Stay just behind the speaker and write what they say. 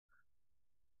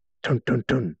Dun dun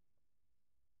dun.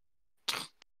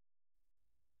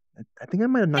 I think I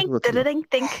might have knocked a Think, little too. think,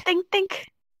 think, think, think.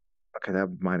 Okay,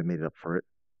 that might have made it up for it.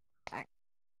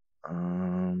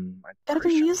 I'm Gotta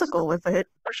pretty be sure musical with it.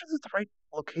 pretty sure this is the right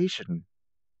location.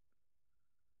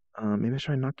 Maybe I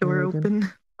should knock Door it again.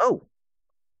 open. Oh,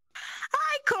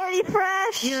 Hi, Cordy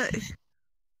Fresh. Yeah.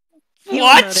 You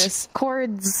will notice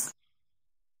Cord's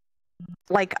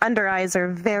like under eyes are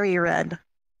very red.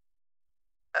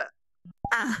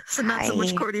 So not so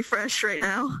much Hi. Cordy Fresh right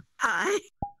now. Hi.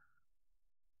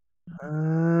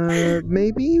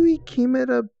 maybe we came at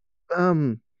a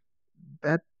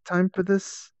bad time for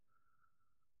this.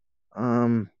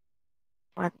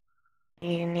 What do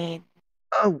you need?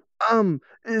 Oh,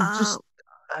 it's just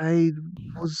I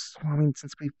I mean,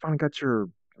 since we finally got your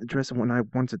address and whatnot, I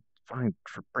wanted to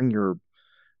bring your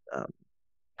uh,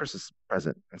 Christmas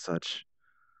present and such.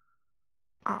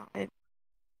 Oh,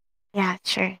 yeah,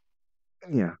 sure.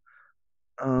 Yeah.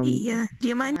 Yeah. Do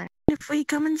you mind if we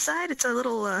come inside? It's a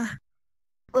little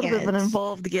bit of an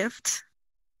involved gift.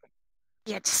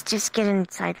 Yeah, just get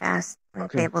inside fast. The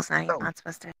Okay. table's not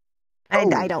supposed to. Oh.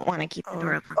 I don't want to keep the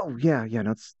door open. Oh yeah,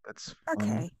 that's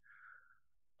Okay.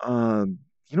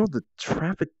 You know, the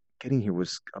traffic getting here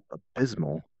was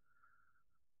abysmal.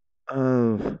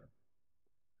 Hmm.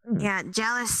 Yeah,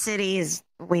 Jealous City is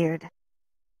weird.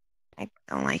 I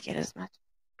don't like it as much.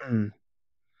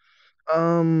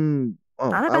 Oh,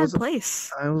 Not a bad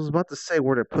place. I was about to say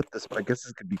where to put this, but I guess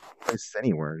this could be placed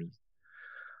anywhere.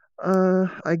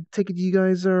 I take it you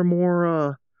guys are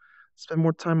more spend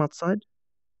more time outside?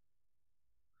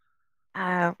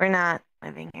 We're not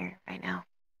living here right now.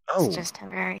 Oh. It's just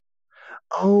temporary.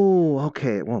 Oh,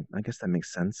 okay. Well, I guess that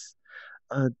makes sense.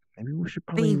 Maybe we should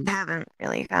probably. We haven't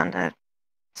really found a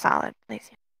solid place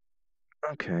yet.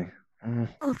 Okay.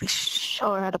 Well, if we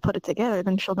show her how to put it together,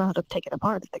 then she'll know how to take it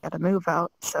apart if they gotta move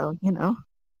out. So, you know.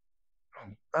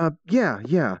 Yeah.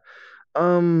 Do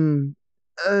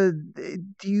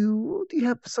you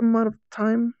have some amount of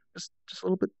time? Just a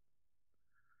little bit.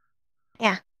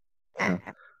 Yeah. Yeah.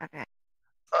 Okay.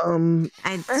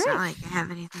 It's not like I have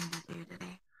anything to do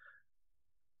today.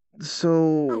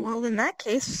 So. Oh, well, in that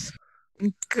case,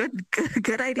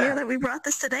 good idea that we brought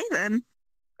this today then.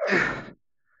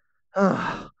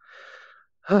 Oh,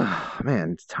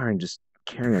 man, it's tiring just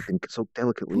carrying that thing so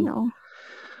delicately. No.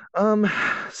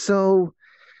 So,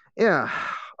 yeah.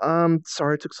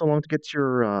 Sorry it took so long to get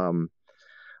your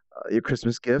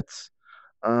Christmas gifts.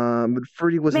 But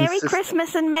Fruity was Merry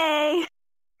Christmas in May.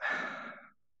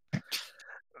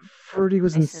 Fruity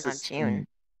was This is on June.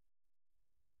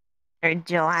 Or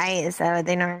July, is that what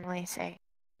they normally say?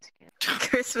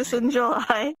 Christmas in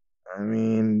July. I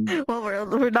mean, well,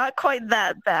 we're not quite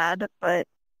that bad, but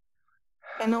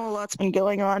I know a lot's been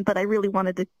going on, but I really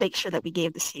wanted to make sure that we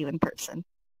gave this to you in person.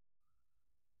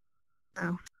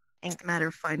 So, it's a matter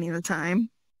of finding the time.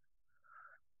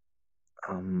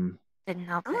 Didn't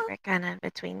help that we're kind of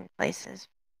between places.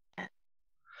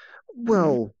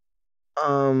 Well,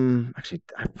 actually,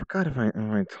 I forgot if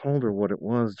I told her what it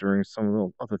was during some of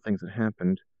the other things that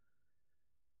happened.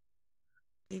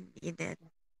 You did.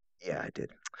 Yeah, I did.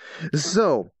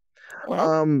 So,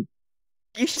 well,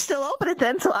 you should still open it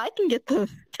then, so I can get the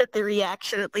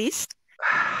reaction at least.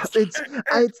 It's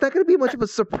not going to be much of a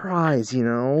surprise, you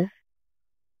know.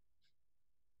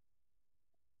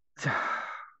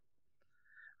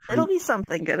 It'll be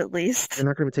something good at least. You're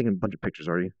not going to be taking a bunch of pictures,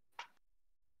 are you?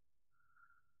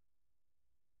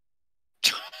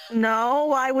 No,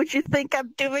 why would you think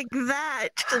I'm doing that?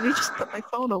 Let me just put my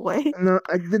phone away. No,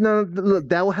 look,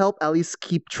 that will help at least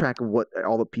keep track of what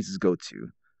all the pieces go to,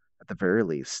 at the very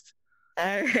least.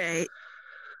 All right.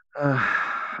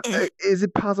 Is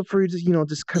it possible for you to,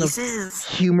 just kind of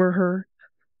humor her?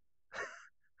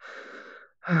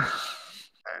 All right,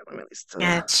 let me at least.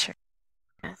 Yeah, sure.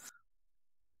 Yes.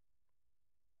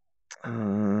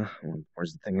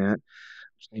 Where's the thing at?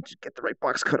 Just need to get the right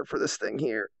box cutter for this thing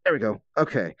here. There we go.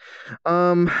 Okay.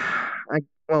 I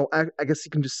guess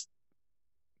you can just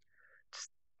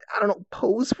I don't know,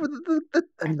 pose for the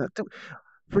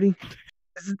pretty.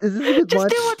 Is this a bit just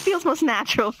much? Do what feels most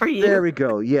natural for you. There we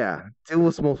go. Yeah, do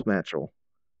what's most natural.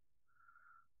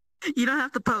 You don't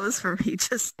have to pose for me.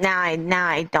 Just now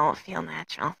I don't feel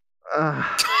natural.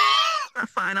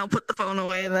 Fine, I'll put the phone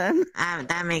away then.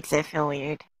 That makes it feel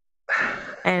weird,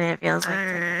 and it feels like.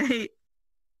 Alright.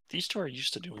 These two are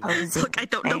used to doing that. Look, I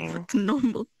don't know what the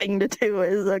normal thing to do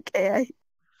is. Okay,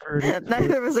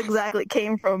 neither of us exactly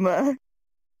came from.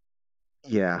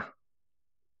 Yeah.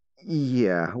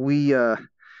 We're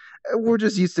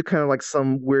just used to kind of like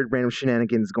some weird random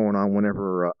shenanigans going on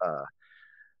whenever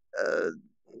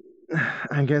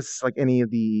I guess like any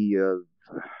of the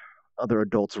other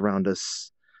adults around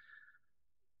us,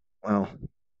 well,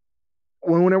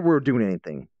 whenever we're doing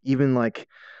anything, even like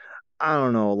I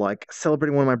don't know, like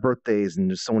celebrating one of my birthdays, and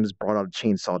just someone just brought out a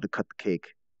chainsaw to cut the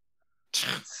cake.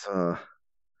 It's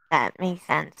That makes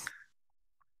sense.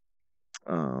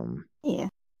 Yeah.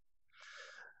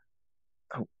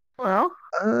 Oh. Well,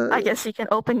 I guess you can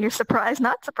open your surprise,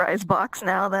 not surprise box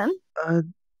now. Then. Are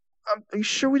you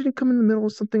sure we didn't come in the middle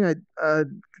of something? I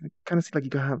kind of see like you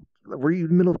got have. Were you in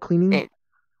the middle of cleaning?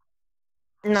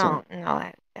 No,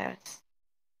 that was.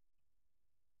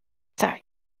 Sorry,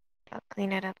 I'll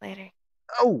clean it up later.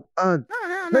 No,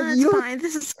 it's fine.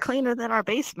 This is cleaner than our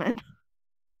basement.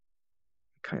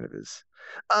 Kind of is.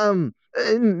 And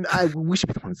we should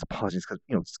be the ones apologizing because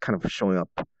it's kind of showing up,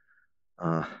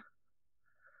 kind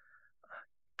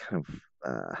of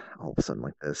all of a sudden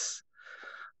like this.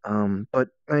 But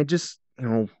I just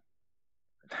I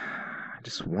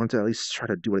just want to at least try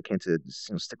to do what I can to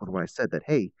just, stick with what I said. That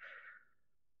hey,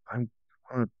 I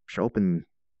want to show up and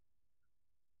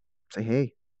say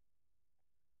hey,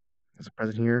 there's a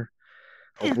present here.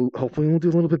 Yeah. Hopefully we'll do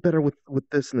a little bit better with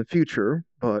this in the future.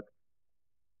 But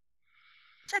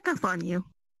check up on you,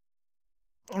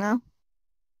 and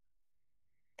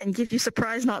give you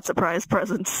surprise, not surprise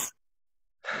presents.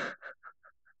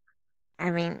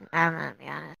 I mean, I'm gonna be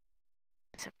honest.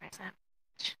 Surprise that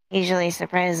much. Usually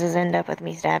surprises end up with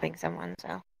me stabbing someone,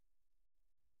 so.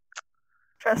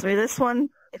 Trust me, this one,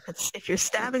 if you're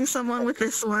stabbing someone with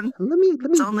this one,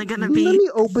 it's only gonna be let me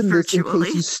open virtually. this in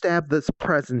case you stab this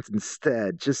present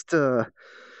instead. Just I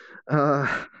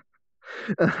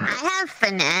have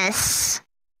finesse.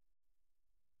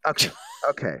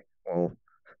 Okay. Well,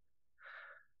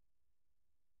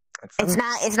 it's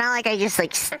not like I just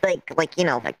like.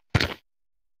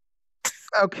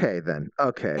 Okay then.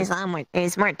 Okay.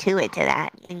 There's more to it to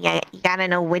that. You gotta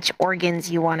know which organs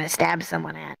you want to stab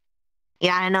someone at. You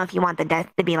gotta know if you want the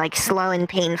death to be like slow and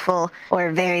painful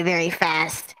or very, very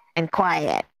fast and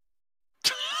quiet.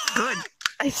 Good.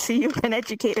 I see you've been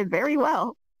educated very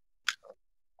well.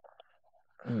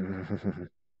 Am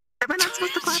I not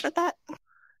supposed to clap at that?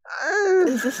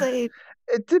 Is this a...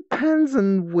 It depends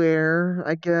on where,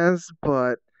 I guess,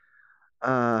 but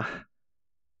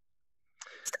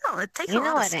still, it takes a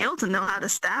lot of skill to know how to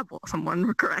stab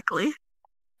someone correctly.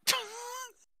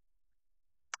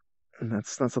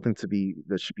 That's not something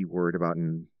that should be worried about.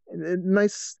 And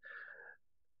nice.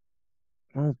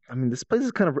 Well, I mean, this place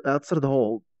is kind of outside of the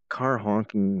whole car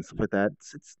honking and stuff like that.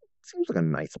 It seems like a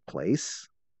nice place,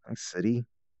 nice city,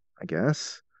 I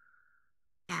guess.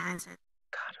 Yeah, is it?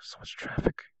 God, there's so much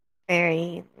traffic.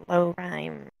 Very low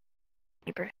crime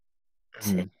neighborhood.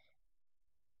 Do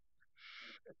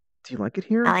you like it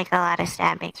here? I like a lot of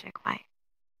stabbings required.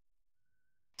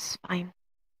 It's fine.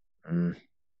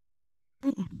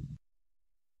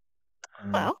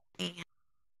 Well, in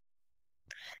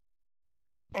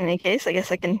any case, I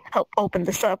guess I can help open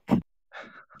this up.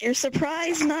 Your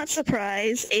surprise, not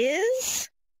surprise, is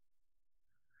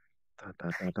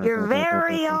your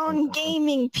very own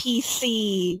gaming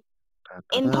PC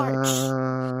in parts,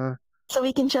 so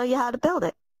we can show you how to build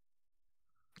it.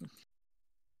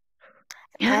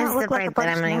 That's the part that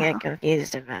I'm going to get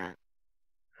confused about.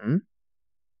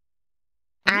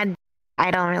 I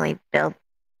don't really build.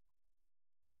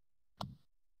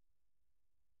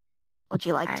 Would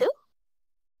you like to?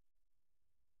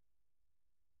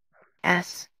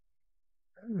 Yes.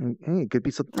 Hey, it could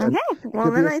be something. Okay,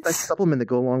 well then it's a supplement to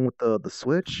go along with the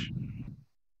Switch.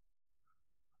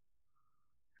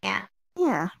 Yeah.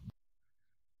 Yeah.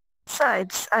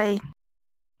 Besides, I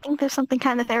think there's something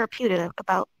kind of therapeutic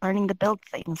about learning to build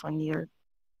things when you're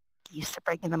used to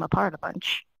breaking them apart a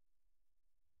bunch.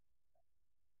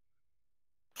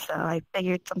 So I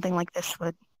figured something like this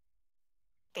would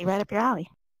be right up your alley.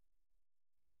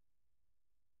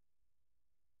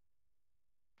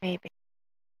 Maybe.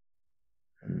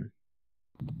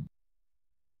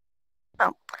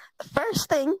 Well, the first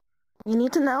thing you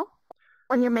need to know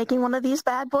when you're making one of these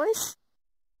bad boys,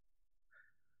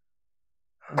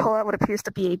 pull out what appears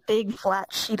to be a big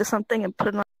flat sheet of something and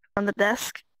put it on the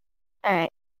desk. All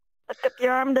right, lift up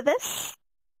your arm to this.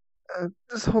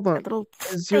 Just hold on. A little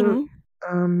thing.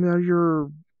 Are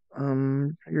your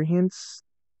hands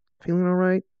feeling all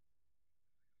right?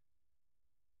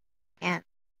 Yeah.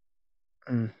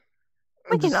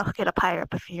 We can go get a pirate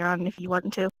if you're on if you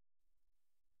want to.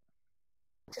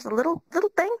 Just a little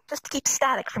thing, just to keep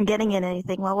static from getting in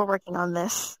anything while we're working on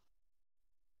this.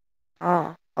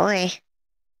 Oh, boy.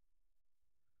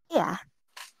 Yeah.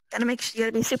 You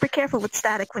gotta be super careful with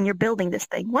static when you're building this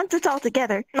thing. Once it's all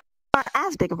together, not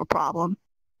as big of a problem.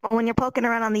 But when you're poking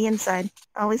around on the inside,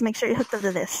 always make sure you're hooked up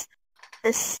to this.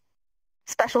 This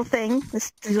special thing,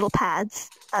 these little pads,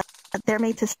 they're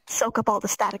made to soak up all the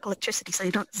static electricity so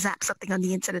you don't zap something on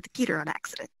the inside of the computer on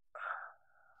accident.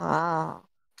 Oh.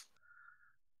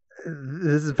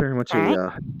 This is very much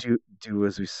a do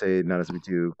as we say, not as we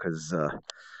do, because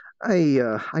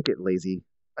I get lazy.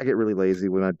 I get really lazy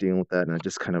when I'm dealing with that, and I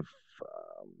just kind of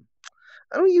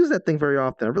I don't use that thing very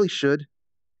often. I really should.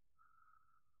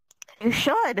 You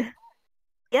should.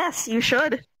 Yes, you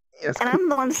should. Yes. And I'm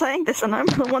the one saying this, and I'm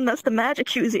the one that's the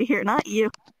magic user here, not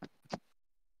you.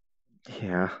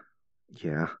 Yeah.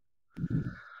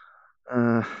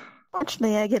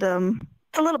 Fortunately, I get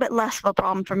it's a little bit less of a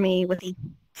problem for me with the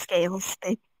scales.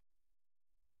 They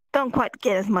don't quite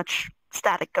get as much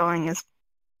static going as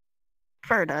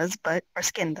fur does, or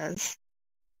skin does.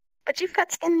 But you've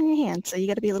got skin in your hand, so you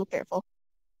got to be a little careful.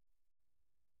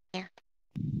 Yeah.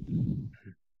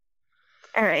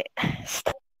 All right.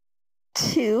 Step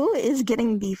 2 is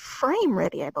getting the frame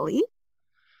ready, I believe.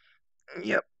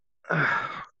 Yep.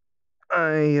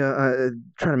 I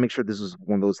trying to make sure this was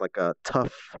one of those like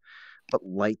tough but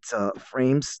light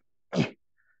frames.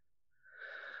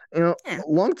 A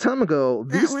long time ago,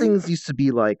 these things used to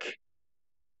be like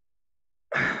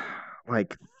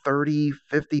 30,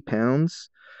 50 pounds.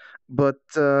 But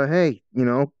hey,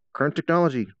 current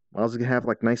technology allows you to have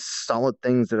like nice solid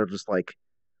things that are just like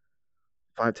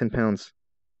 5, 10 pounds.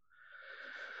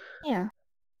 Yeah.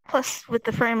 Plus, with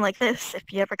the frame like this, if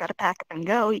you ever got to pack up and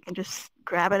go, you can just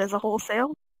grab it as a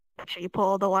wholesale. Make sure you pull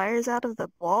all the wires out of the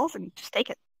walls and just take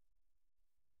it.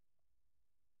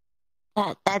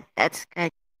 That's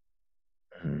good.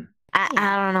 Mm-hmm.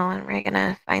 I don't know when we're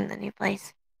gonna find the new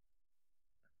place.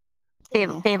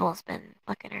 Fable's been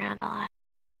looking around a lot.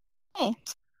 Hey,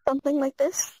 something like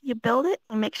this, you build it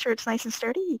and make sure it's nice and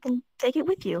sturdy, you can take it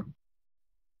with you.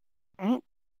 Right?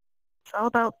 It's all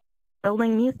about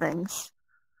building new things,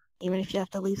 even if you have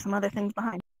to leave some other things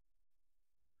behind.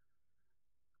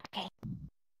 Okay.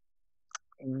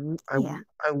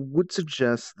 I would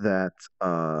suggest that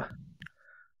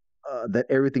that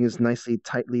everything is nicely,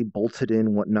 tightly bolted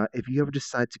in, whatnot. If you ever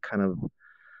decide to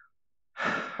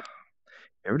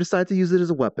use it as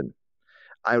a weapon,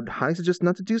 I would highly suggest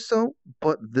not to do so.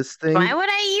 But this thing, why would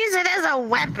I use it as a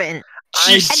weapon?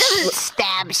 It doesn't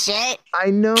stab shit. I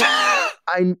know.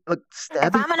 Stabbing.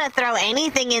 If I'm gonna throw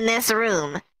anything in this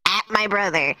room at my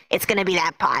brother, it's gonna be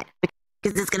that pot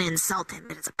because it's gonna insult him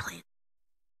that it's a plant.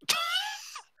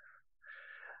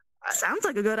 Sounds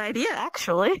like a good idea,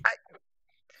 actually.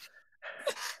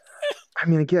 I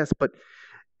mean, I guess, but...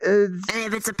 And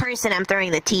if it's a person, I'm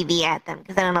throwing the TV at them,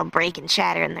 because then it'll break and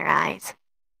shatter in their eyes.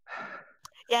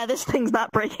 Yeah, this thing's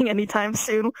not breaking anytime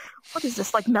soon. What is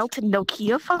this, like melted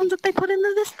Nokia phones that they put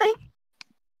into this thing?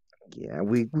 Yeah,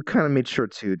 we kind of made sure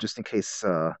to, just in case,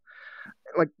 in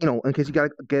case you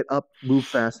gotta get up, move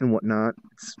fast and whatnot,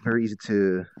 it's very easy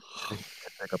to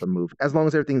pick up and move, as long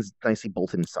as everything's nicely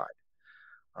bolted inside.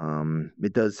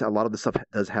 It does, a lot of the stuff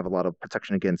does have a lot of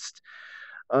protection against,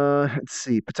 let's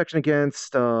see, protection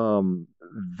against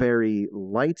very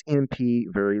light EMP,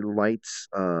 very light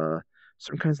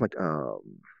certain kinds like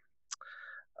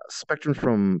spectrum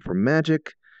from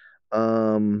magic,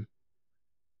 a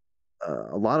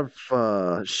lot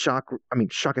of shock. I mean,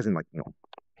 shock isn't like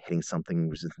hitting something,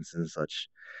 resistance and such.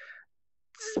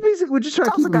 It's basically, we're just trying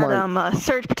to keep in mind. It's also got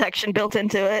surge protection built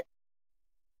into it,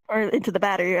 or into the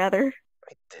battery rather.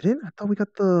 I didn't. I thought we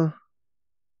got the.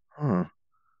 Huh.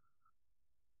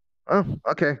 Oh,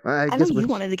 okay. I know guess you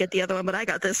wanted to get the other one, but I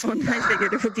got this one. I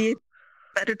figured it would be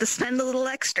better to spend a little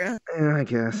extra. Yeah, I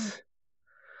guess.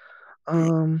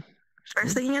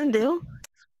 First thing you're gonna do,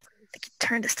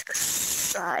 turn this to the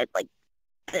side like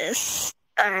this.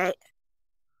 All right.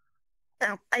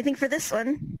 Now, I think for this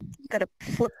one, you gotta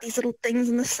flip these little things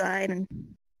on the side and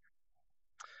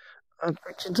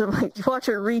watch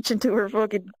her reach into her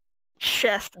fucking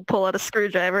chest and pull out a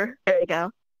screwdriver. There you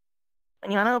go.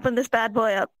 And you want to open this bad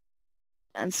boy up.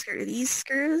 Unscrew these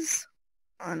screws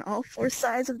on all 4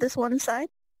 sides of this one side.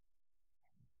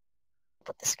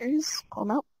 Put the screws, pull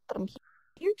them out, put them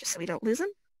here just so we don't lose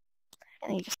them.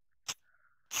 And you just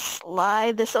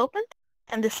slide this open,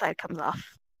 and this side comes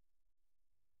off.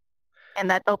 And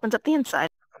that opens up the inside.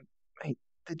 Hey,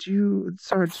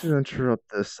 sorry to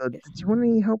interrupt this, did you want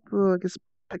any help, I guess,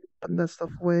 putting that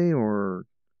stuff away, or...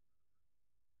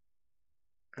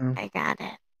 No? I got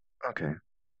it. Okay.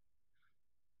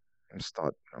 I just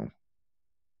thought,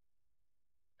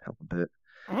 help a bit.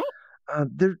 Right.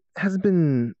 There hasn't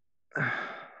been...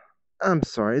 I'm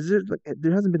sorry,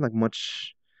 there hasn't been, like,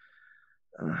 much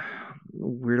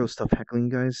weirdo stuff heckling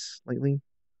you guys lately?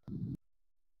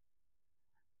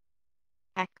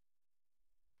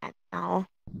 No.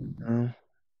 Oh,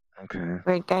 okay.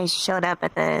 Weird guys showed up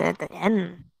at the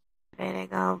end. Ready to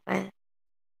go, but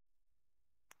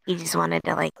he just wanted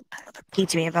to like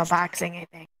teach me about boxing. I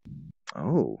think.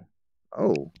 Oh.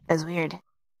 It was weird.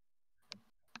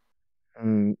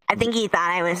 Mm, I think he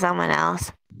thought I was someone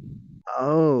else.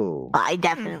 oh. Well, I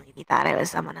definitely thought I was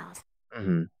someone else.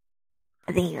 Mm-hmm.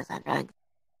 I think he was on drugs.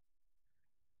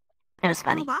 It was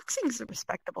funny. Well, boxing's a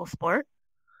respectable sport.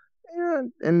 Yeah,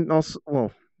 and also,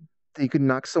 well, you could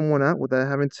knock someone out without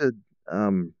having to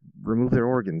remove their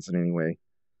organs in any way.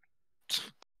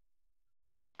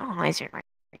 Oh, why is your mic?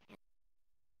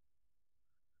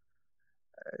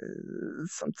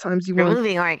 Sometimes you want.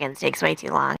 Removing organs takes way too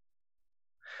long.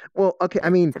 Well, okay, I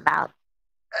mean, It's about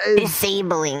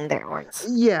disabling their organs.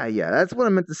 yeah, that's what I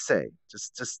meant to say.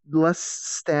 Just less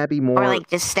stabby, more. Or like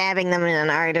just stabbing them in an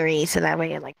artery so that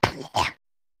way you're like.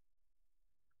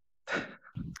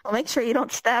 Well, make sure you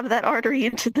don't stab that artery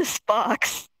into this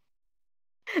box.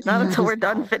 Not until we're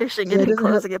done finishing it and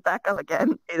closing it back up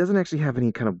again. It doesn't actually have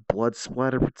any kind of blood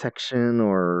splatter protection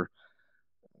or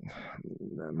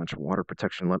that much water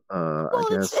protection. Well, I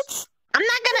guess. I'm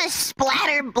not gonna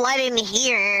splatter blood in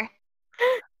here.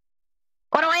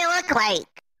 What do I look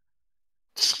like?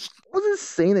 I wasn't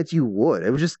saying that you would.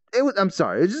 I'm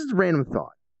sorry. It was just a random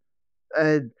thought.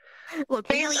 Look,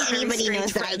 barely anybody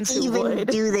knows that I even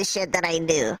do the shit that I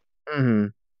do. Mm-hmm.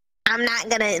 I'm not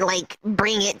gonna like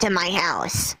bring it to my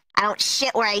house. I don't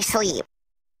shit where I sleep.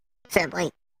 Except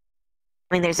like,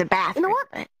 I mean, there's a bathroom. You know what?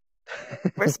 But...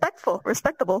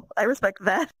 Respectable. I respect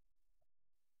that.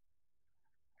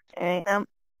 Okay,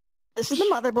 this is the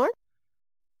motherboard.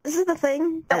 This is the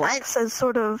thing that acts as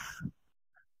sort of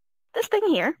this thing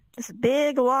here. This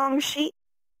big long sheet.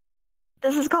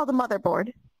 This is called the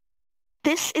motherboard.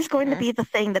 This is going to be the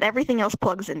thing that everything else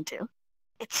plugs into.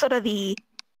 It's sort of maybe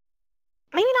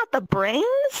not the brains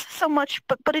so much,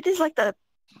 but it is like the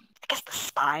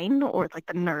spine or like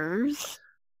the nerves.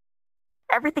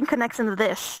 Everything connects into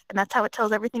this, and that's how it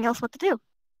tells everything else what to do.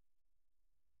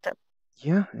 So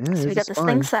we got this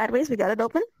thing sideways. We got it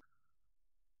open.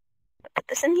 Put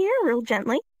this in here real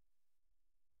gently.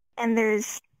 And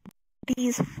there's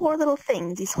these 4 little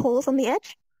things, these holes on the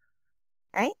edge,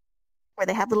 right? Where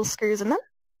they have little screws in them.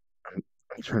 I'm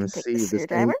trying to see if this.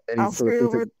 I'll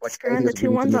screw in the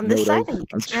 2 ones on this side, and you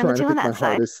can screw in the 2 on that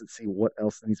side. To see what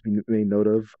else needs to be made note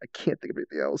of. I can't think of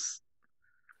anything else.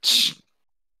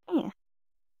 Yeah.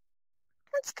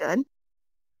 That's good.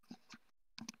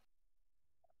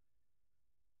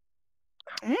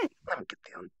 Let me get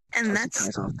the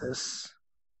ties off this.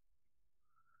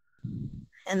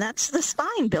 And that's the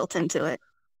spine built into it.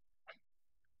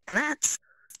 And that's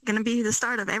going to be the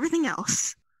start of everything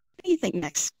else. What do you think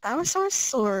next? Power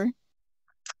source or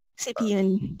CPU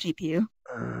and GPU?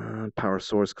 Power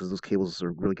source, because those cables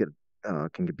are really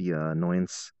can be an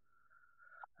annoyance.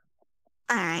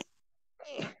 All right.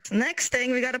 So next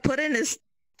thing we got to put in is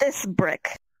this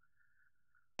brick.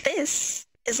 This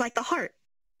is like the heart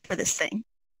for this thing.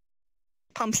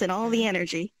 Pumps in all the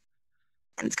energy.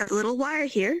 And it's got a little wire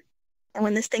here. And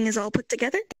when this thing is all put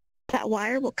together, that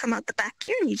wire will come out the back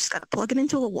here, and you just got to plug it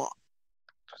into a wall.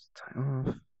 Just tie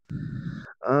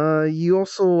off. You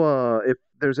also, if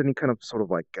there's any kind of sort of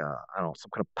like, I don't know,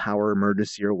 some kind of power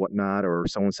emergency or whatnot, or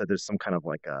someone said there's some kind of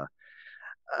like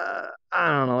I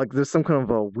don't know, like there's some kind of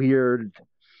a weird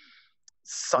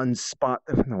sunspot.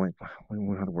 No, wait, we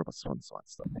don't have to worry about sunspot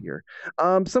stuff here.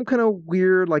 Some kind of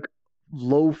weird, like,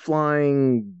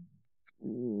 low-flying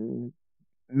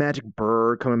magic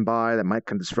bird coming by that might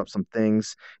kind of disrupt some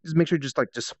things. Just make sure you just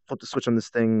flip the switch on this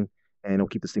thing, and it'll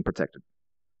keep this thing protected.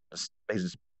 Just basically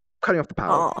just cutting off the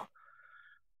power.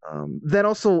 Then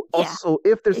also,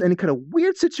 if there's any kind of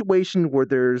weird situation where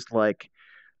there's like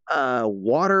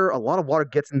water, a lot of water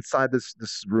gets inside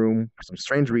this room for some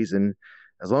strange reason.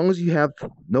 As long as you have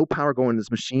no power going in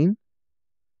this machine,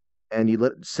 and you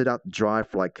let it sit out to dry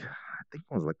for like, I think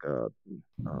it was like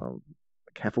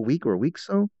half a week or a week,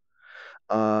 so.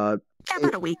 About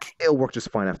a week. It'll work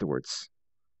just fine afterwards.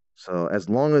 So as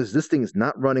long as this thing is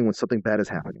not running when something bad is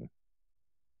happening,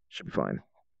 should be fine.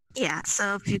 Yeah.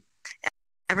 So if you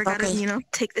ever gotta,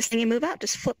 take this thing and move out,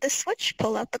 just flip this switch,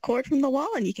 pull out the cord from the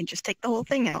wall, and you can just take the whole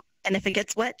thing out. And if it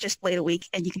gets wet, just wait a week,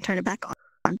 and you can turn it back on.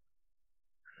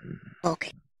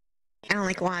 Okay. I don't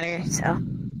like water, so.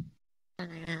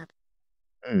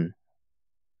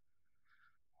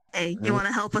 Hey, you want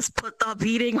to help us put the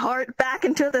beating heart back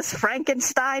into this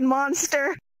Frankenstein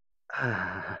monster?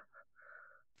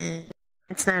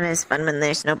 It's not as fun when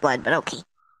there's no blood, but okay.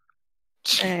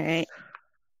 Alright.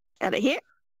 Got it here.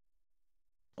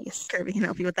 I guess Kirby can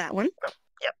help you with that one.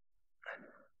 Yep.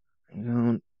 You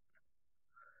don't.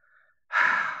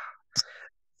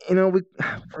 You know,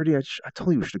 Freddie, I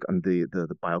told you we should have gotten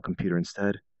the biocomputer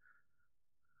instead.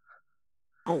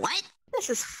 What? This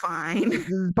is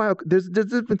fine. There's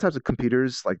different types of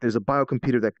computers. Like there's a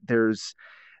biocomputer that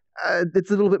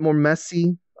it's a little bit more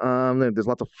messy. There's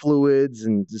lots of fluids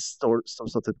and just some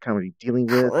stuff to kind of be dealing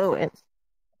with. Fluids.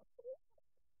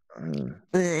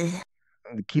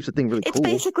 It keeps the thing really It's cool.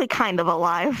 basically kind of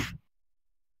alive.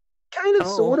 Kind of,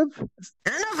 sort of. I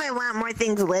don't know if I want more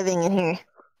things living in here.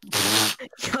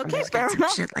 Okay, fair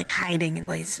enough. Shit like hiding in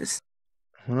places.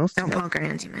 What else? Don't poke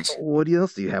around too much. What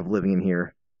else do you have living in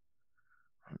here?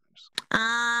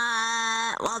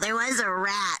 Well, there was a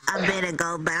rat a bit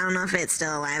ago, but I don't know if it's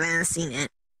still alive. I haven't seen it.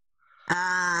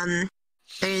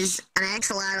 There's an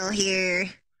axolotl here,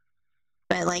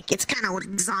 but like it's kind of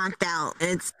zonked out.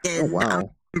 It's Oh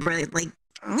wow. like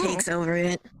takes over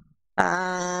it.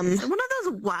 One of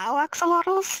those wow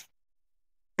axolotls?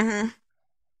 Mm-hmm.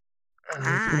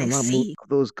 I There's see. of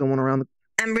those going around.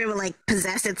 Ember will like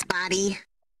possess its body.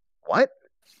 What?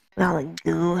 All like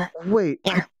goo. Wait.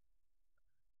 Yeah.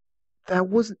 That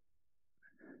wasn't.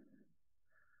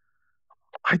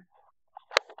 I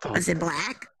thought. Was it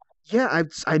black? Yeah,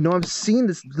 I know I've seen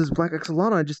this black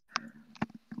axolotl. I just.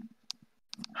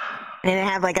 And it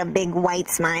have like a big white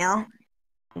smile.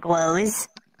 Glows.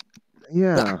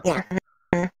 Yeah. Yeah.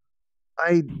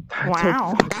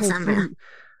 Wow. That's Ember.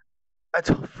 I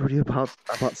told Fruity about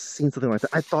seeing something like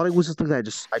that. I thought it was just something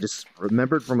that I just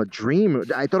remembered from a dream.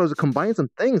 I thought it was combining some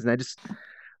things, and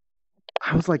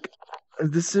I was like,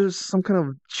 this is some kind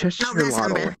of Cheshire that's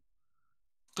lotto. Ember.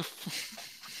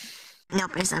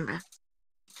 Nope, it's Ember.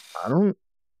 I don't.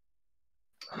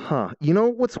 Huh. You know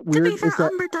what's weird To be fair, is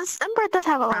that Ember does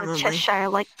have a lot Probably. of Cheshire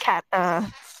like cat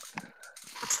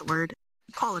what's the word?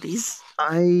 Qualities.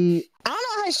 I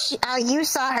don't know how you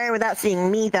saw her without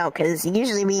seeing me though, because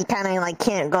usually we kind of like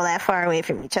can't go that far away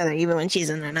from each other, even when she's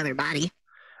in another body.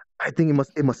 think it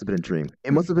must have been a dream.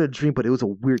 It must have been a dream, but it was a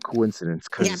weird coincidence.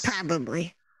 Yeah,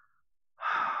 probably.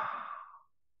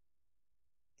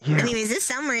 Yeah. Anyways, it's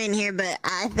somewhere in here, but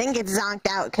I think it's zonked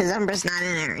out because Umbra's not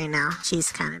in it right now.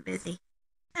 She's kind of busy.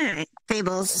 All right.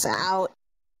 Fable's out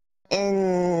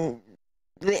and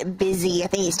busy. I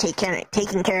think he's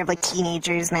taking care of like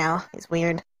teenagers now. It's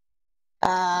weird.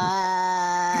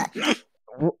 There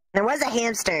was a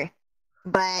hamster,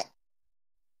 but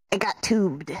it got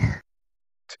tubed.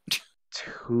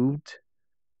 Tubed?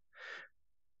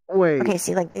 Wait. Okay,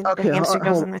 see, like the Okay, hamster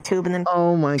goes in the tube and then.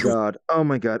 Oh my god. Oh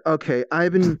my god. Okay,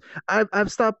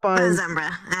 I've stopped by. That was Umbra.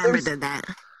 Umbra did that.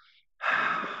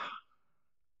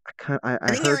 I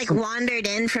think it heard like some... wandered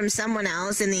in from someone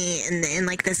else in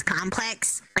like this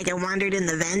complex. Like it wandered in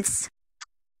the vents.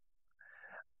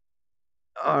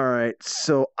 All right,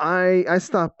 so I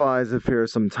stopped by Zephyr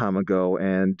some time ago,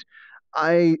 and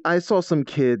I saw some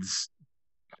kids.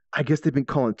 I guess they've been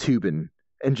calling tubing,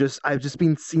 and I've just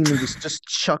been seeing them just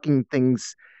chucking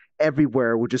things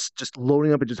everywhere. We're just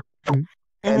loading up and just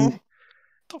and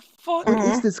the fuck? What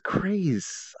is this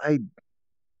craze? I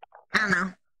don't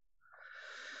know.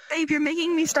 Babe, you're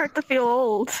making me start to feel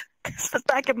old. Because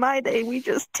back in my day, we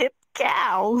just tipped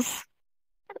cows.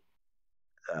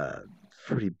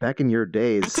 Fruity, back in your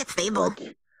days. I tipped Fable.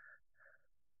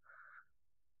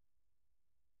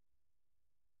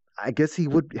 I guess he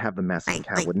would have the massive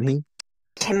cow, wouldn't he?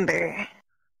 Timber.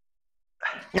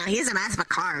 No, he has a massive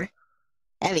car.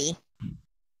 Heavy.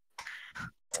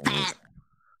 It's fat.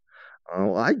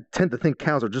 Oh, I tend to think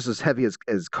cows are just as heavy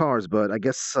as cars, but I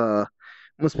guess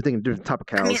must be thinking different type of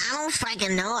cows. I mean, I don't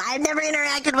fucking know. I've never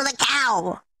interacted with a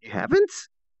cow. You haven't?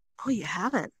 Oh, you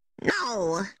haven't?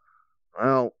 No.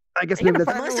 Well, I guess maybe The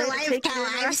that's most alive cow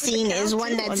I've seen is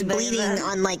one that's bleeding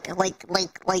on like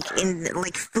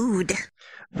food.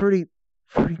 Fruity,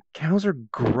 cows are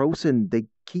gross and they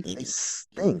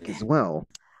stink as well.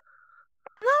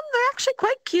 They're actually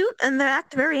quite cute, and they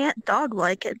act very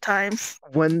dog-like at times.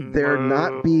 When they're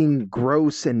not being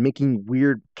gross and making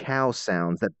weird cow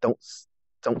sounds that don't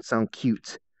sound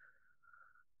cute.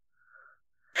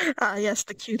 Yes,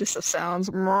 the cutest of sounds.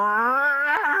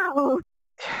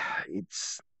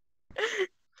 It's.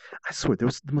 I swear there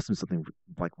must have been something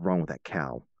like wrong with that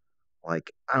cow.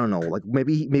 Like I don't know, like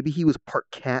maybe he was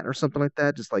part cat or something like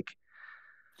that. Just like.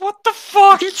 What the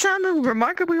fuck? It sounded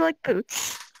remarkably like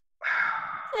Poots.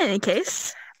 In any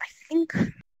case, I think.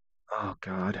 Oh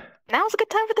God. Now's a good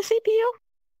time for the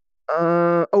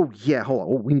CPU. Oh yeah. Hold on.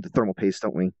 Oh, we need the thermal paste,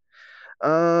 don't we?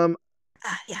 Yeah.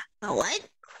 What?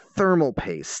 Thermal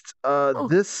paste.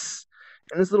 This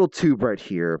little tube right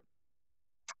here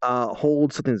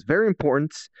holds something that's very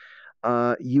important.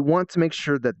 You want to make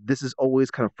sure that this is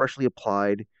always kind of freshly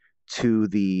applied to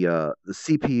the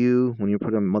CPU when you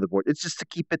put it on the motherboard. It's just to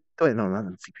keep it. Oh, no, not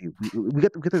on the CPU. We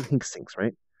got the heat sinks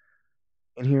right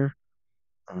in here.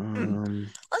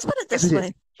 Let's put it this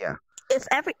way. Yeah.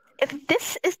 If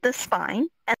this is the spine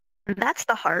and that's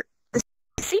the heart, the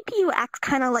CPU acts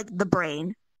kind of like the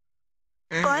brain.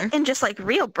 But in just like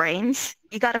real brains,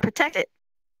 you got to protect it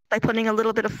by putting a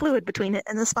little bit of fluid between it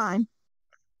and the spine.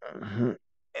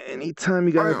 Anytime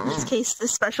you got, or in this case, the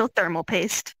special thermal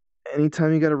paste.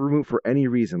 Anytime you got to remove for any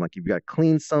reason, like you've got to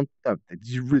clean something,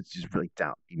 you just really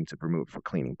doubt even to remove for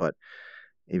cleaning. But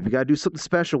if you got to do something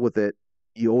special with it,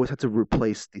 you always have to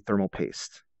replace the thermal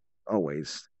paste.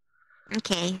 Always.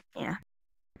 Okay. Yeah.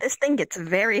 This thing gets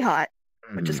very hot,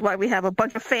 which is why we have a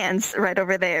bunch of fans right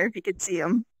over there, if you could see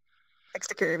them. Next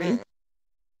to Kirby.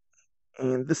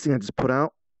 And this thing I just put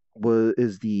out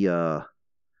is the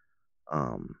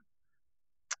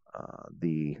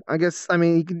I guess, I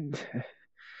mean,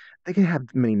 they can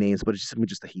have many names, but it's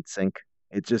just a heat sink.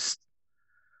 It just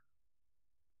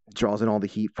draws in all the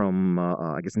heat from,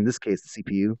 I guess in this case, the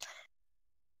CPU.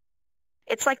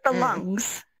 It's like the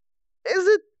lungs. Is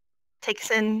it?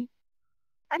 Takes in,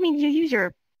 I mean, you use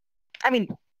your,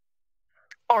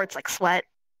 or it's like sweat.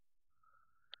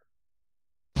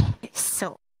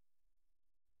 So.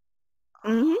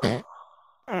 Alright,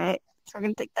 so we're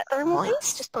going to take that thermal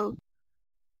paste, just put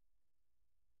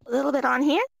a little bit on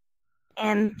here.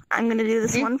 And I'm going to do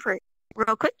this one for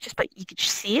real quick, just but you could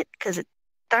see it, because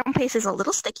thermal paste is a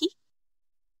little sticky.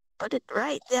 Put it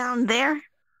right down there.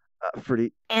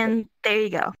 And there you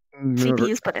go.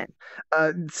 CPU's put in.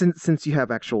 Since you have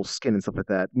actual skin and stuff like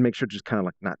that, make sure to just kind of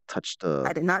like not touch the...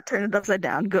 I did not turn it upside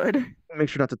down. Good. Make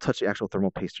sure not to touch the actual thermal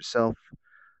paste yourself.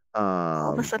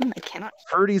 All of a sudden, I cannot.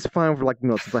 Ferdy's fine for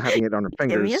since I'm having it on her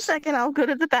fingers. Give me a second. I'll go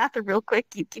to the bathroom real quick.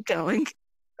 You keep going.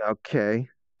 Okay.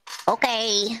 The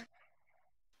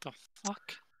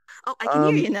fuck? Oh, I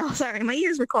can hear you now. Sorry, my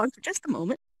ears were clogged for just a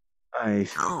moment.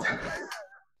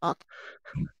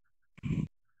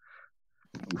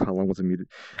 How long was it muted?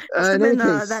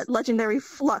 That legendary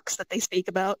flux that they speak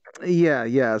about.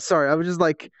 Yeah. Sorry, I was just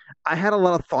like, I had a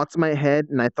lot of thoughts in my head,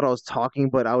 and I thought I was talking,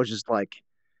 but I was just like,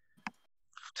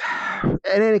 in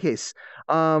any case,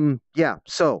 yeah.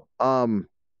 So, heatsink.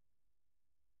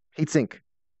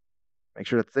 Make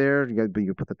sure that's there. You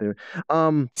can put that there.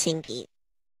 Sinky.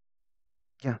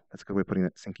 Yeah, that's a good way of putting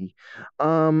that. Sinky.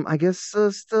 I guess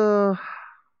just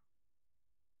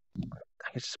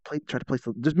try to place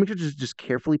just make sure to just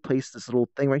carefully place this little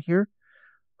thing right here.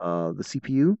 The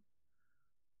CPU.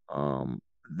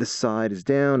 This side is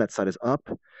down, that side is up.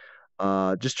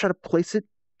 Just try to place it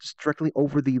just directly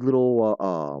over the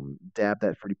little dab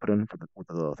that Freddie put in with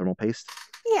the thermal paste.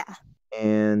 Yeah.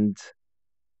 And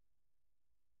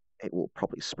it will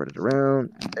probably spread it around.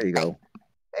 There you go.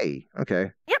 Hey,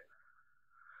 okay. Yep.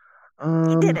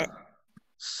 You did it.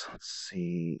 So let's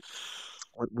see.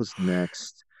 What was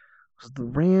next? Was the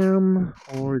RAM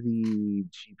or the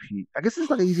GPU? I guess it's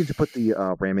not easy to put the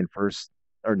RAM in first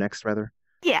or next, rather.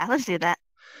 Yeah, let's do that.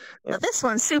 Yeah. But this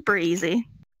one's super easy.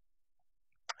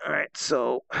 All right,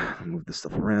 so move this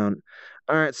stuff around.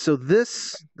 All right, so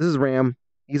this is RAM.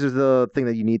 These are the thing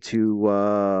that you need to.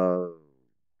 All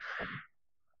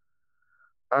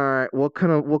right, what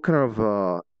kind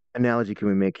of analogy can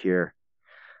we make here?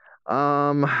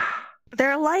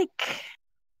 They're like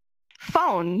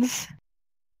phones.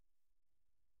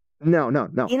 No.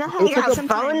 You know how you have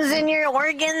phones in your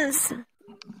organs?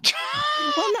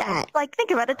 Well, no. Like,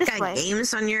 think about it this way.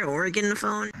 Games on your organ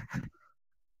phone?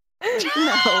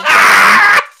 No.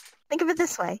 Think of it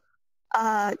this way.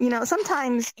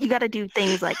 Sometimes you got to do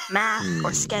things like math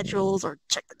or schedules or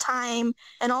check the time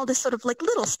and all this sort of like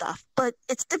little stuff. But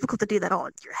it's difficult to do that all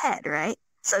in your head, right?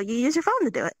 So you use your phone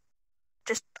to do it.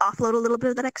 Just offload a little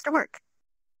bit of that extra work.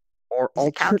 Or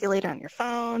a calculator on your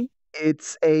phone.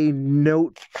 It's a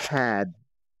notepad,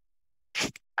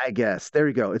 I guess. There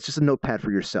you go. It's just a notepad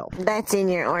for yourself. That's in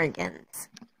your organs.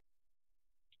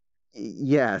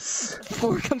 Yes.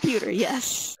 For a computer,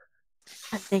 yes.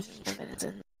 I'm thinking of it as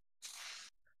a...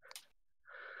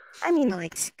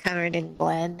 like covered in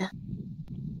blood.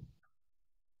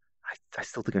 I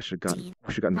still think we should have gotten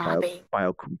the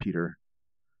biocomputer.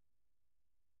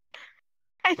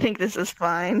 I think this is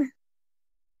fine.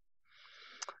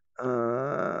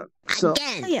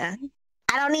 Again, yeah.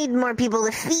 I don't need more people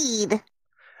to feed.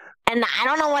 And I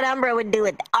don't know what Umbra would do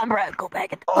with Umbra. Go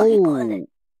back at the closet.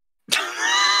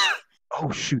 Oh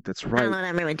shoot, that's right. I don't know what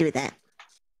Umbra would do with that.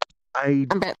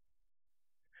 Umbra.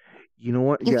 You know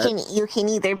what? You can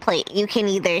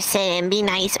either say and be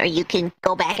nice, or you can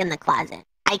go back in the closet.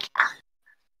 I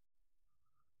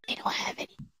don't have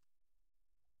any.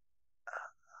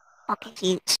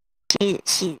 Okay,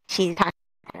 She's talking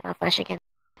about Flesh again.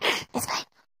 It's fine.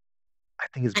 I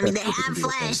think it's I best mean, they if it can have be the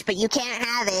flesh, thing. but you can't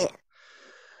have it.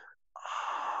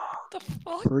 The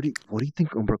fuck? What do you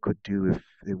think Umbra could do if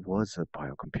it was a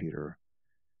biocomputer?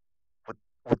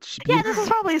 Would she be? Yeah, this is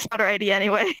probably a smarter idea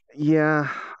anyway. Yeah,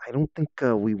 I don't think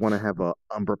we want to have a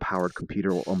Umbra-powered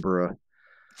computer or Umbra.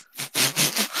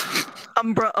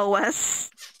 Umbra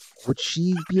OS. Would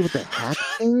she be able to hack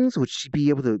things? Would she be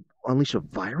able to unleash a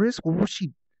virus? What would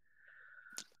she?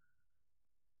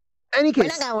 Any case, We're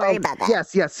not gonna worry about that.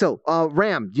 Yes. So,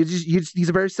 RAM. These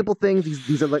are very simple things.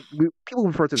 These are like people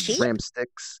refer to as Sheep? RAM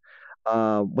sticks.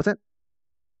 What's that?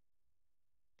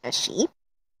 A sheep?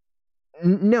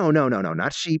 No,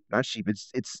 not sheep, not sheep.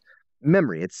 It's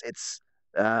memory. It's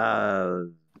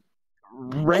random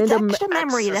It's extra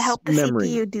memory to help the memory.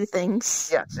 CPU do things.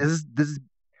 Yes, this is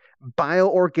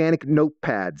bioorganic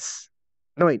notepads.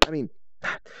 No, wait, I mean,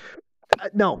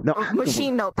 no.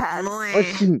 Machine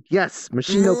notepads.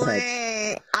 Machine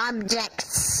notepads.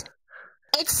 Objects.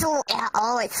 It's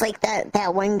like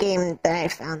that one game that I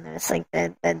found. It's like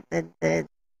the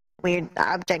weird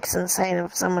objects inside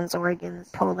of someone's organs.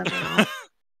 Pull them out.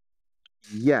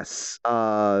 Yes.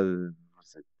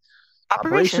 What's it?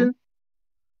 Operation.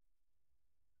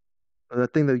 The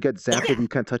thing that you get zapped if you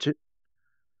can't touch it.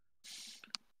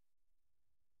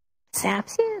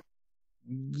 Zaps you?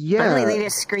 Yeah. Apparently they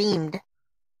just screamed.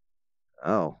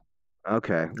 Oh.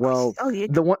 Okay. Well, Oh, yeah.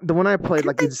 the one I played,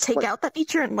 like, Didn't they it's take like, out that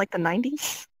feature in like the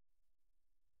 90s?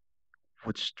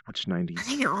 which 90s?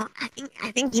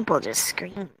 I think people just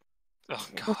scream. Oh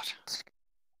god.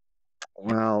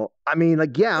 Well, I mean,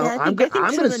 like, yeah,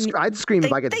 I'd scream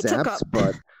if I get they took zapped, up.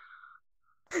 but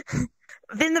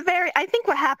I think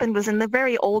what happened was in the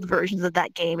very old versions of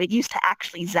that game, it used to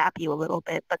actually zap you a little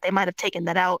bit, but they might have taken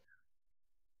that out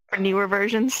for newer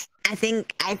versions. I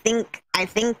think I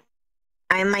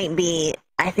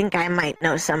might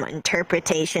know some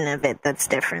interpretation of it that's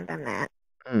different than that.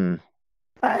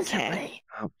 Okay.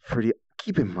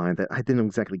 Keep in mind that I didn't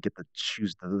exactly get to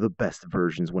choose the best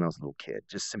versions when I was a little kid.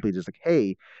 Just like,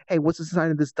 hey, what's inside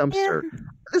of this dumpster? Yeah.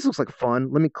 This looks like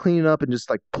fun. Let me clean it up and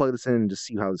just like plug this in and just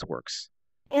see how this works.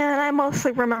 Yeah, and I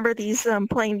mostly remember these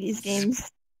playing these games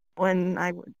when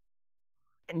I was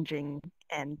binging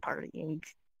and partying.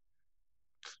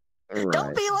 Right.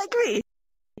 Don't be like me.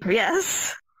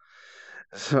 Yes.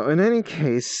 So in any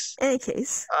case,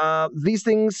 these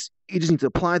things, you just need to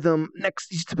apply them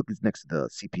typically next to the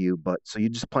CPU, but so you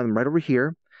just apply them right over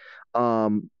here.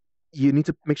 You need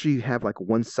to make sure you have like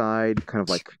one side kind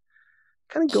of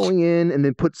going in, and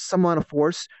then put some amount of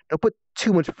force. Don't put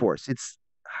too much force. It's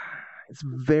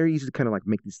very easy to kind of like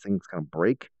make these things kind of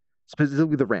break,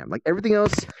 specifically the RAM. Like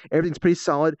everything's pretty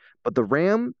solid, but the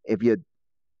RAM, if you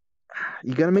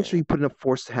got to make sure you put enough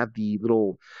force to have these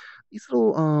little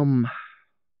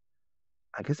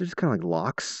I guess they're just kind of like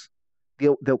locks.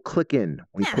 They'll click in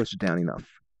when you push it down enough.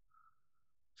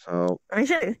 So Let me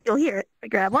show you. You'll hear it. I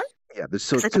grab one. yeah, there's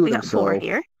two of We them. got four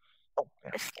here. Oh,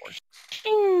 yeah, four.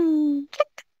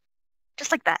 Click.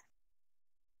 Just like that.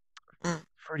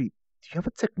 Freddie, do you have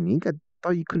a technique? I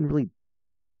thought you couldn't really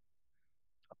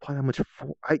apply that much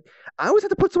force. I always have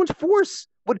to put so much force.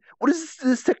 What is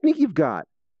this technique you've got?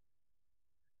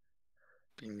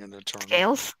 Being an eternal.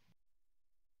 Scales.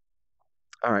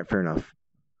 All right, fair enough.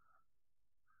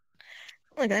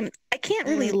 Look, I can't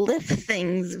really lift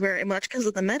things very much because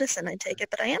of the medicine I take it,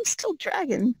 but I am still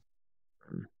dragging.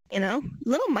 You know,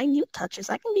 little minute touches.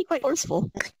 I can be quite forceful.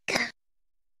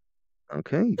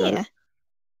 Okay, you got Yeah.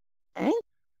 All right.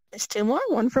 There's two more.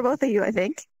 One for both of you, I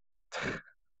think.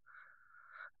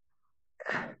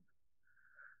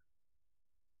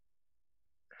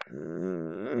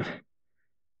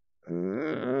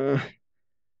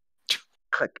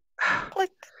 Click.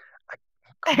 Click.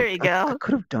 There you go. I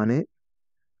could have done it.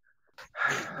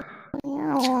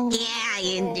 Yeah,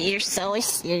 you're so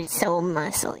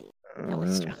muscly.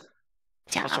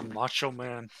 Such a macho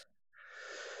man.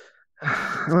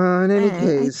 In any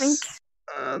case,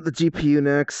 the GPU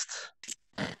next.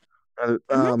 And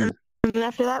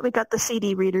after that, we got the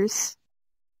CD readers.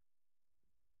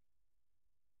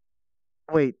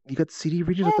 Wait, you got the CD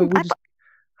readers? Yeah,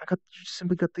 You just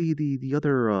simply got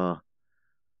the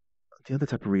other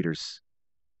type of readers.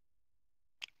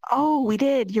 Oh, we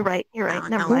did. You're right. Never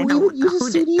Well, mind. we would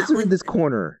use the CDs in this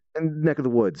corner in the neck of the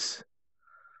woods.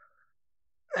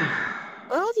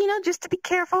 Well, you know, just to be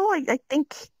careful, I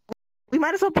think we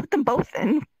might as well put them both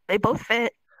in. They both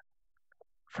fit.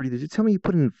 Freddie, did you tell me you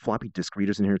put in floppy disk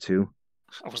readers in here too?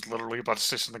 I was literally about to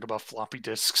say something about floppy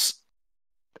disks.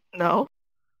 No.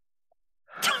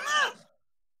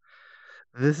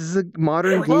 This is a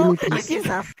modern Well, gaming This PC. is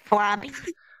a floppy.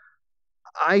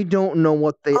 I don't know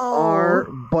what they are,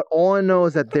 but all I know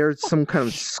is that there's some kind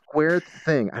of square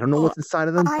thing. I don't know what's inside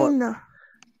of them, I but know.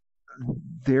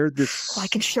 they're this. I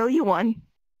can show you one.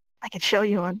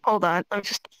 Hold on. Let me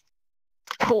just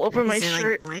pull over my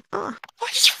shirt. Why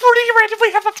does Fruity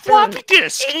randomly have a floppy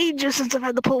disk? Ages since I've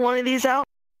had to pull one of these out.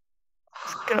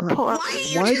 Just gonna pull out.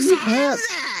 Why do you have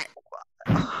that?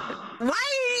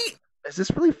 Why? Is this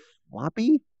really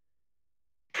floppy?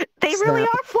 They really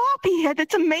are floppy, and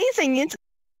it's amazing. It's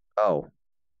they're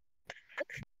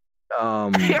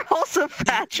also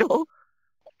fragile.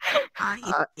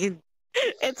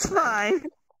 It's fine.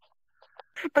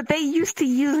 But they used to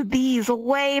use these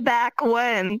way back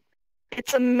when.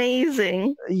 It's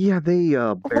amazing. Yeah, they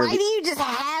Why do you just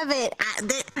have it?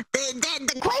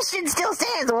 The question still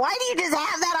stands. Why do you just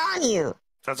have that on you?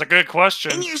 That's a good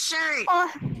question. In your shirt.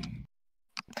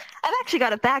 I've actually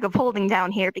got a bag of holding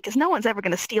down here because no one's ever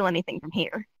going to steal anything from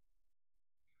here.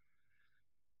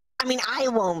 I mean, I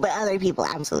won't, but other people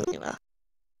absolutely will.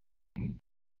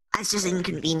 That's just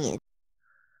inconvenient.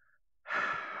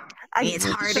 I mean, it's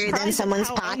harder than someone's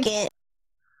pocket,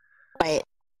 but...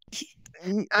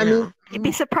 I mean... You'd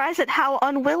be surprised at how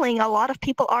unwilling a lot of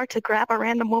people are to grab a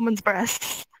random woman's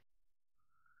breasts.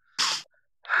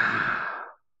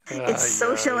 It's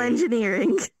social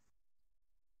engineering.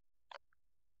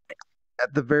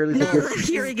 At the very least,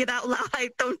 hearing it out loud, I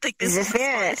don't think this is the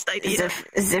smartest idea.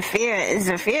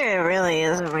 Zafira really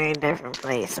is a very different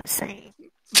place, I'm saying.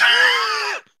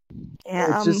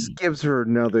 Yeah, it just gives her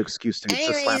another excuse to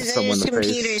slap someone in the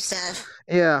computer face. Stuff.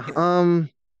 Yeah,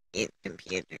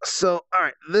 computer. So,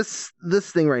 alright, this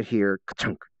thing right here,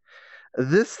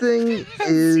 this thing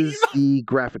is the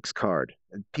graphics card.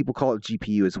 People call it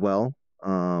GPU as well.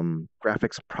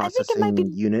 Graphics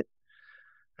processing unit.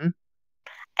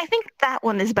 I think that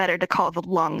one is better to call the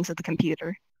lungs of the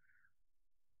computer.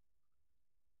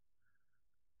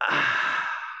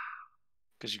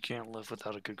 Because you can't live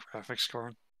without a good graphics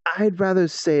card. I'd rather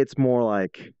say it's more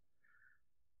like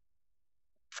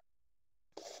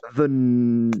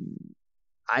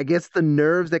I guess the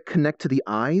nerves that connect to the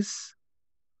eyes?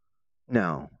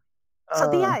 No. So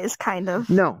the eyes, kind of.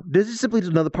 No, this is simply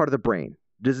just another part of the brain.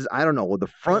 This is, I don't know, the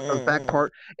front or the back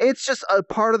part. It's just a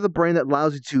part of the brain that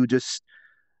allows you to just...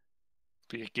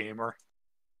 Be a gamer.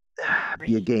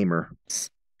 Be a gamer.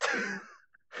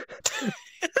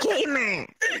 Gamer.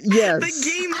 Yes. The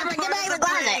gamer part of the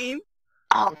brain.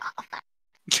 Oh,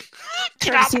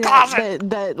 Get out the closet.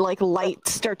 That like light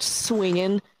starts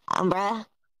swinging. Bruh.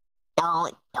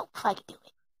 Don't fucking do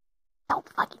it. Don't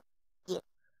fucking do it.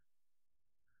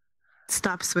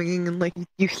 Stop swinging and like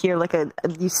you hear like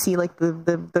you see like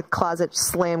the closet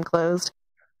slam closed.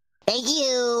 Thank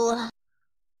you.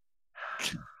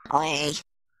 Away.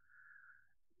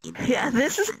 Yeah,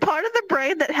 this is part of the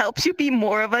brain that helps you be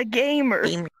more of a gamer.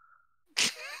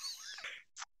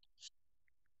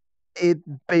 It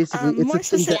basically it's more a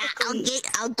thing that...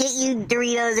 I'll get you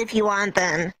Doritos if you want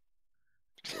them.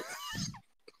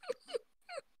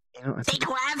 You know, They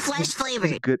don't have flesh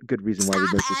flavored. Good reason why we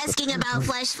make this Stop asking about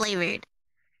flesh flavored.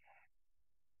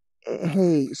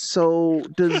 Hey, so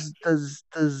does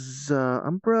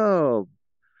Umbra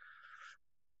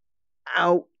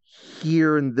out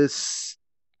here in this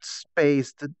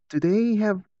space, do they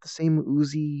have the same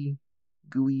oozy,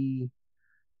 gooey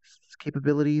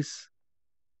capabilities?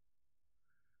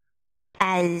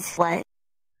 As what?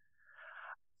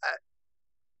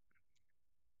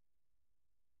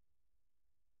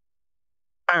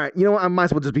 All right, you know what? I might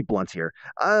as well just be blunt here.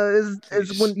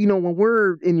 Is when when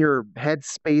we're in your head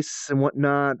space and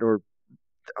whatnot, or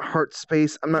heart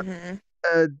space. I'm not.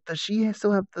 Does she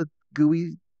still have the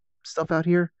gooey stuff out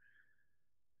here?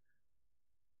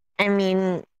 I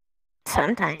mean,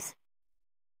 sometimes.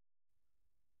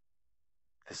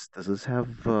 Does this have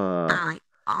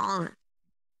all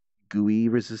gooey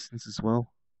resistance as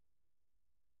well?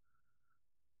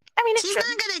 I mean, she's not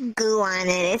gonna goo on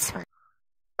it. It's fine.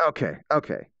 Okay.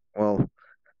 Well,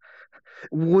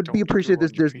 would be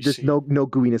appreciated. There's no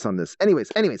gooiness on this. Anyways.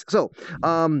 So,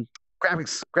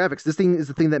 graphics. This thing is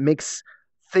the thing that makes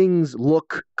things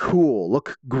look cool,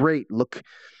 look great, look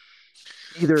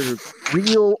either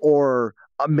real or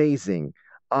amazing.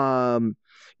 You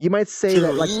might say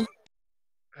that like.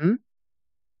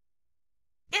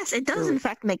 Yes, it does in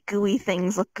fact make gooey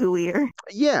things look gooier.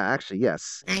 Yeah, actually,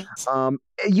 yes.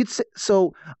 You'd say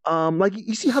so. Like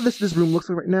you see how this room looks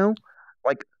like right now.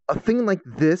 Like a thing like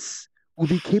this would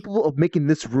be capable of making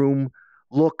this room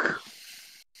look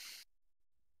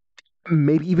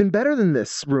maybe even better than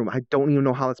this room. I don't even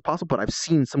know how that's possible, but I've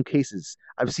seen some cases.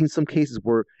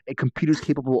 Where a computer is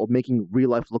capable of making real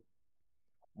life look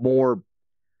more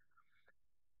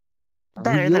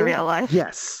Better than real life.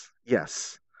 Yes.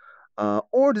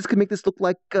 Or this could make this look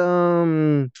like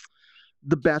the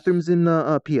bathrooms in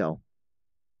PL.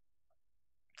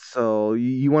 So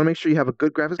you want to make sure you have a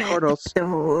good graphics card, or else you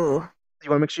want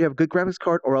to make sure you have a good graphics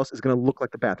card, or else it's going to look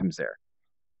like the bathrooms there.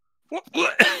 The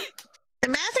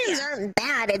bathrooms aren't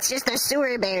bad. It's just the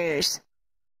sewer bears.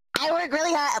 I work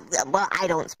really hard. Well, I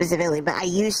don't specifically, but I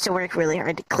used to work really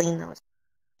hard to clean those.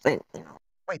 But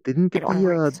wait, they didn't get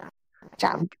the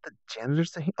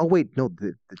janitors to. Oh wait, no,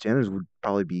 the janitors would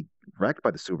probably be wrecked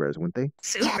by the sewer bears, wouldn't they?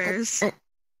 Sewer bears.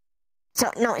 So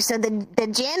the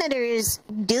janitors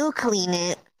do clean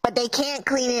it, but they can't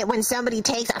clean it when somebody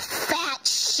takes a fat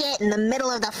shit in the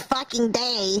middle of the fucking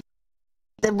day,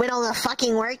 the middle of the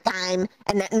fucking work time,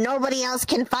 and that nobody else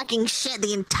can fucking shit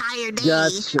the entire day.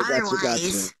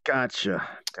 Gotcha.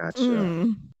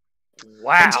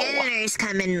 Wow. The janitors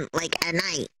come in like at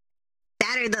night.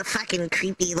 That or the fucking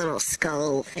creepy little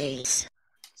skull face.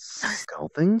 Skull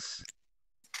things?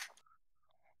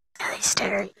 They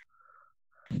stare.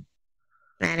 No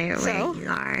matter where you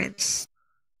are,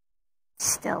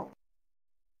 still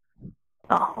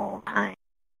the whole time.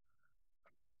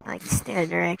 Like stare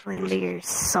directly into your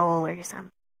soul or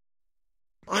something.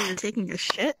 Oh, you're taking a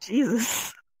shit?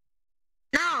 Jesus.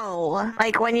 No,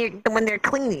 like when they're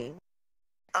cleaning.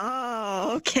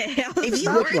 Oh, okay. If you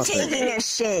were taking a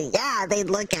shit, yeah, they'd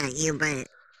look at you, but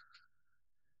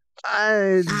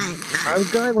our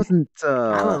guy wasn't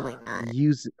probably not.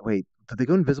 Wait, did they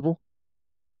go invisible?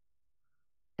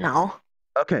 No.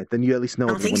 Okay, then you at least know I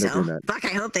don't think when they're so. doing that. Fuck,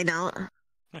 I hope they don't.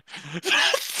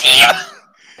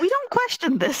 We don't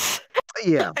question this.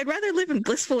 Yeah. I'd rather live in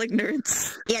blissful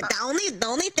ignorance. Yeah, the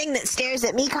only thing that stares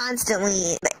at me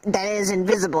constantly that is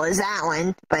invisible is that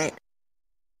one, but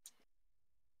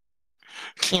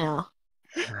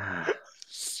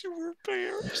Sewer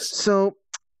bears. So,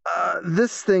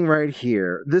 this thing right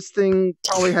here, this thing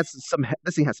probably has some heft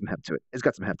to it. It's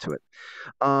got some heft to it.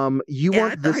 You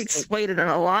want this? I waited in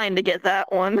a line to get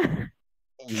that one.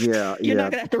 Yeah, You're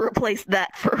not gonna have to replace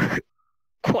that for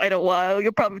quite a while.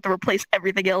 You'll probably have to replace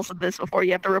everything else in this before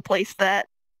you have to replace that.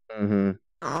 Mm-hmm.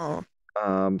 Oh.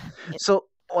 So,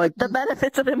 like, the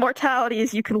benefits of immortality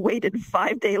is you can wait in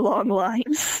 5-day long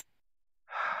lines.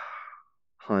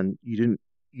 Hun, you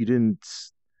didn't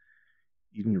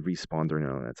respawn during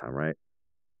all that time, right?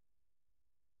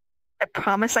 I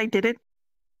promise I didn't,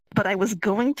 but I was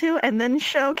going to, and then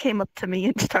Sho came up to me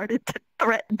and started to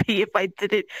threaten me if I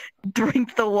didn't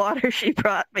drink the water she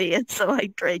brought me, and so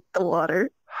I drank the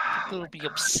water. It'll be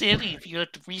upsetting if you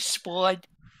have to respawn.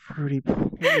 Fruity,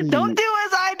 please. Don't do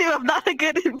as I do. I'm not a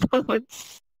good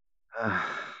influence.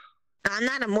 I'm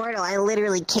not immortal. I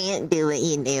literally can't do what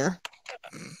you do.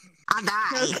 I'll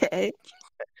die. Okay.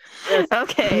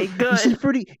 Okay, good. You see,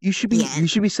 Fruity, you should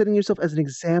be setting yourself as an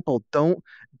example. Don't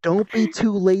be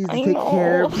too lazy to take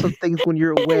care of some things when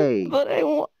you're away. But I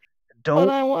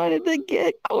wanted to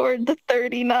get Cord the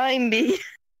 3090.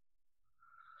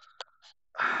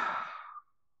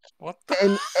 What the?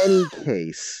 In any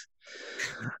case,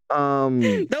 don't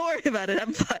worry about it.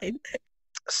 I'm fine.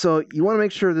 So you want to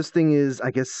make sure this thing is,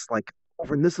 I guess, like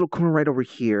over in this little corner right over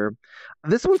here.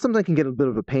 This one sometimes can get a bit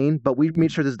of a pain, but we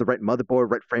made sure this is the right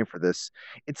motherboard, right frame for this.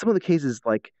 In some of the cases,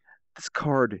 like this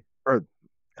card or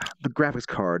the graphics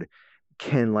card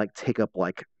can like take up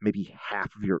like maybe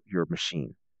half of your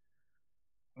machine.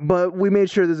 But we made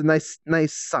sure there's a nice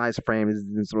size frame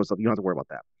and sort of stuff. You don't have to worry about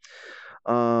that.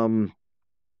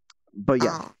 But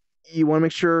yeah, you want to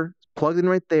make sure it's plugged in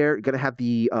right there. You got to have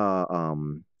the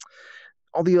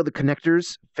all the other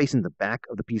connectors facing the back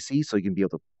of the PC, so you can be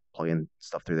able to plug in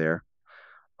stuff through there.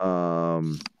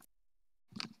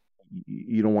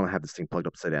 You don't want to have this thing plugged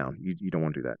upside down. You don't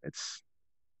want to do that.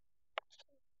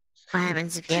 What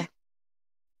happens if you...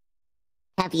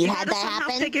 Have you had that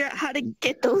happen? Figure out how to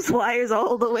get those wires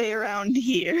all the way around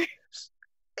here.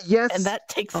 Yes. And that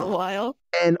takes a while.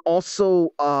 And also,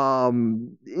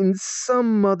 in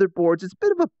some motherboards, it's a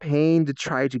bit of a pain to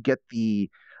try to get the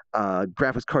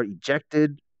graphics card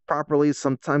ejected properly.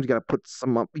 Sometimes you gotta put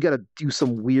some up. You gotta do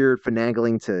some weird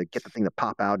finagling to get the thing to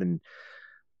pop out and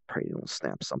pray you don't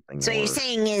snap something. So you're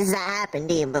saying is that happened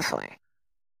to you before?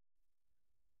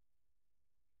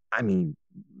 I mean,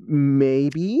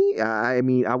 maybe. I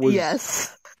mean, I was.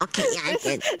 Yes. Okay, yeah, I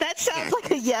did. That sounds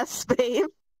like a yes, babe.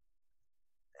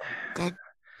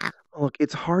 Look,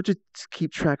 it's hard to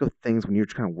keep track of things when you're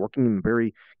kind of working in a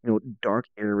very, dark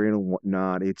area and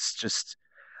whatnot. It's just,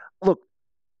 look,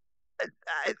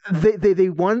 They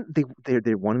want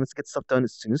us to get stuff done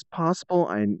as soon as possible.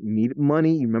 I need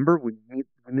money. You remember we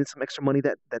need some extra money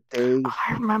that day. Oh,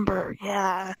 I remember.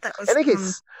 Yeah, that was. In any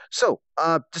case, so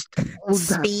just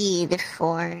speed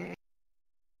for.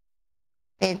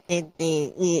 You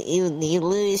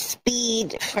lose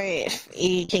speed for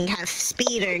you can have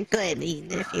speed or good.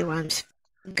 If you want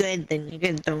good, then you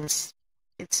good. Don't.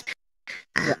 It's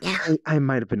yeah. I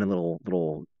might have been a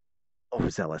little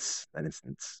overzealous in that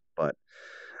instance, but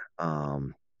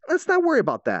let's not worry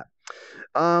about that.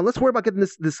 Let's worry about getting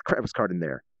this Kravis card in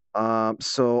there.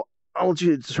 So I'll let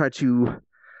you try to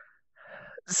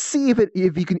see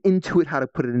if you can intuit how to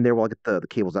put it in there while I get the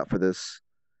cables out for this.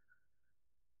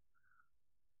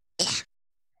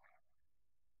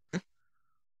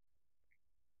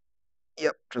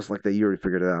 Yep, just like that. You already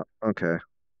figured it out. Okay.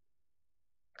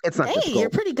 It's not difficult. Hey, you're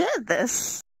pretty good at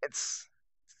this. It's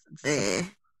a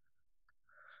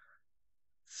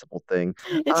simple thing.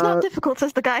 It's not difficult,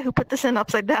 says the guy who put this in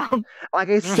upside down. Like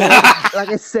I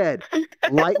said,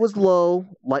 light was low.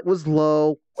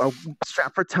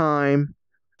 Strapped for time.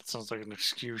 That sounds like an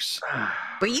excuse.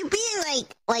 Were you being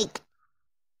like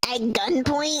at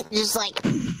gunpoint, just like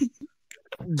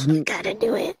you gotta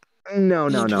do it? No.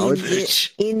 You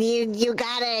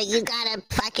gotta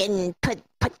fucking put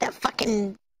the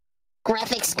fucking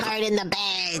graphics card in the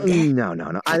bag. No.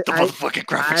 Put the motherfucking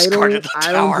graphics card in the tower.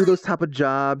 I don't do those type of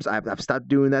jobs. I've stopped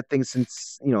doing that thing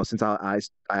since I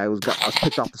was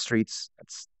picked off the streets.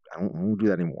 I don't do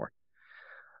that anymore.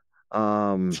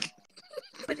 God,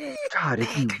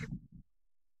 if you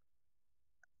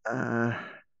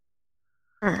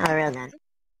real done.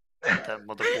 That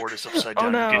motherboard is upside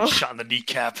down. no. You're getting shot in the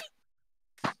kneecap.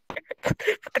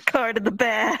 Put the card in the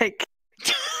bag.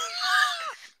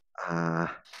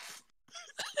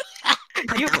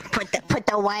 Put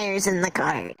the wires in the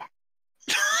card.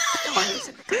 Put the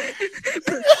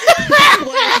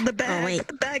wires in the bag. Oh, wait. Put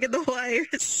the bag in the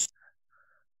wires.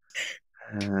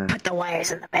 Put the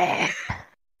wires in the bag.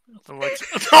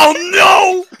 Oh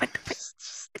no!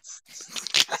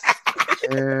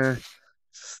 there,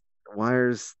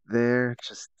 wires there.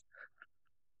 Just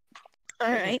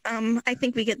all right. I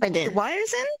think we get the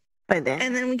wires in,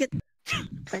 and then we get.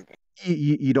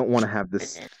 You don't want to have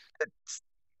this.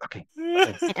 Okay.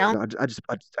 I don't. I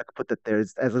could put that there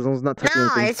as long as it's not touching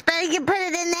anything. No, it's better you put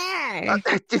it in there. You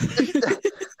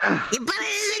put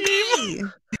it in the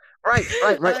game. Right.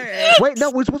 Right. Wait,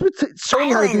 no, we're supposed to be showing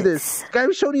you how to do this. The guy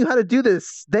was showing you how to do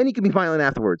this. Then you can be violent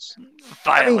afterwards.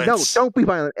 Violence. No, don't be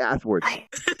violent afterwards.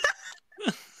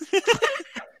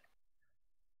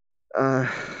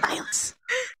 Violence.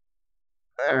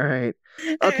 All right.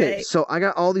 Okay, so I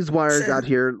got all these wires out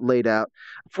here laid out.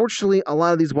 Fortunately, a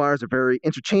lot of these wires are very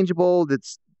interchangeable.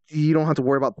 You don't have to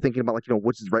worry about thinking about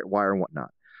which is the right wire and whatnot.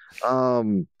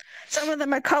 Some of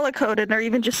them are color coded, or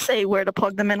even just say where to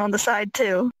plug them in on the side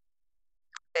too.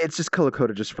 It's just color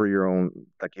coded just for your own,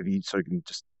 you can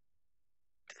just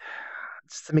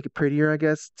to make it prettier, I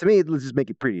guess. To me, let's just make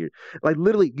it prettier. Like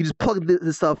literally, you just plug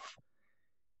this stuff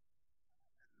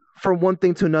from one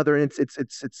thing to another, and it's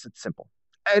simple.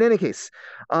 In any case,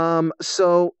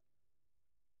 so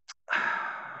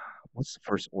what's the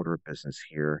first order of business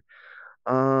here?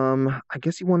 I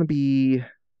guess you want to be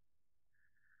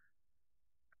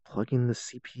plugging the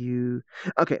CPU.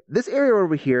 Okay, this area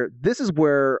over here, this is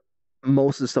where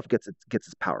most of the stuff gets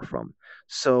its power from.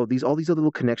 So all these other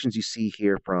little connections you see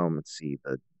here from, let's see,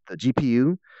 the GPU.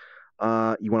 You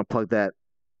want to plug that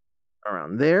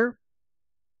around there.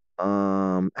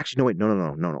 Actually, no, wait,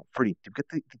 no. Freddie, did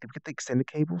we get the extended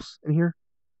cables in here?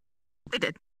 We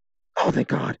did. Oh, thank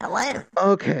God. What?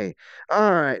 Okay.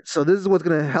 All right. So this is what's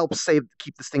gonna help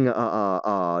keep this thing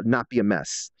not be a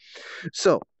mess.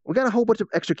 So we got a whole bunch of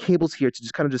extra cables here to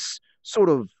just sort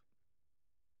of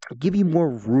give you more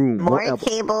room. More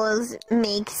cables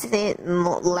makes it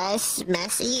less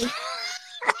messy.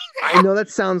 I know that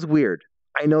sounds weird,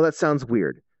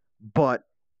 but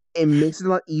it makes it a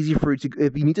lot easier for you to,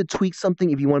 if you need to tweak something,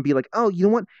 if you want to be like, oh, you know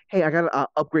what? Hey, I got to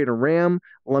upgrade a RAM.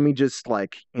 Let me just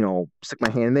stick my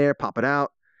hand in there, pop it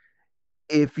out.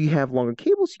 If you have longer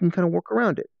cables, you can kind of work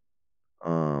around it.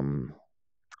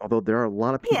 Although there are a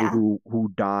lot of people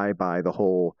who die by the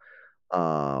whole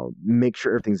make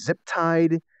sure everything's zip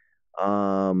tied. You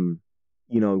want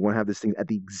to have this thing at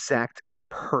the exact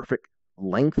perfect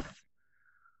length.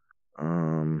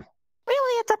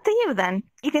 Really, it's up to you then.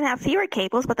 You can have fewer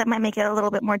cables, but that might make it a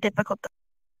little bit more difficult to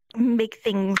make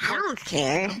things work. I don't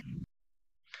care.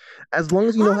 As long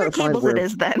as you know how to find cables where it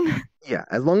is then. Yeah,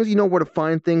 as long as you know where to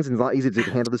find things, and it's a lot easier to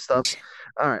handle this stuff.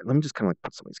 All right, let me just kind of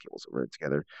put some of these cables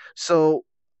together. So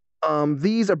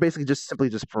These are basically just simply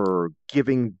just for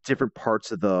giving different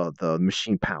parts of the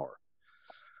machine power.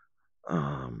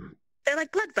 They're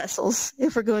like blood vessels,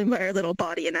 if we're going by our little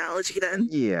body analogy then.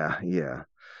 Yeah.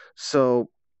 So,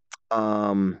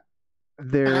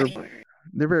 they're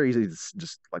very easy to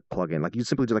just like plug in. Like you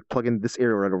simply just like plug in this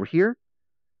area right over here,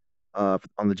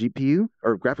 on the GPU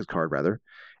or graphics card rather,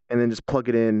 and then just plug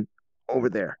it in over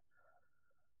there.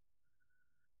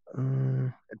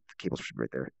 The cables should be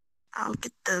right there. I'll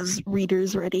get those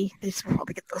readers ready. They should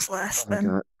probably get those last Oh my then.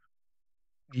 God.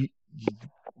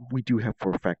 We do have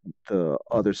for a fact the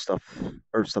other stuff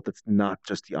or stuff that's not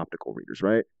just the optical readers,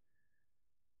 right?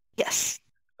 Yes.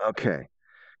 Okay.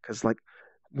 Because like,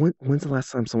 when's the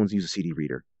last time someone's used a CD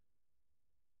reader?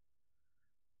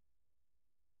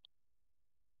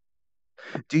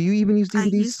 Do you even use I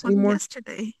DVDs used one anymore?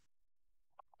 yesterday.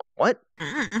 What?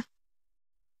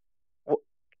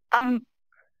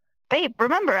 Babe,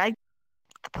 remember,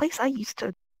 the place I used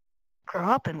to grow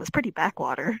up in was pretty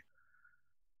backwater.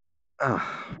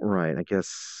 Right. I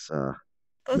guess the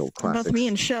old Both classics. me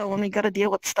and Sho when we got to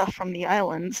deal with stuff from the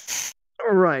islands.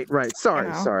 Right. Sorry,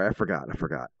 You know. sorry. I forgot.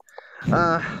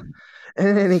 In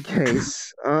any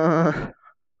case, let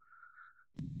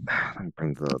me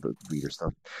bring the reader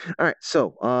stuff. All right.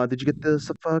 So, did you get the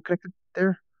stuff connected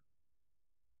there?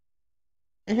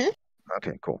 Okay.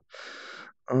 Cool.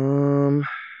 Actually,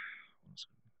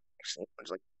 I'll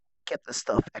just like get this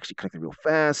stuff actually connected real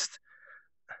fast.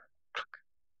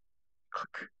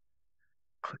 Click.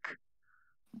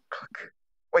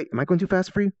 Wait, am I going too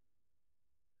fast for you?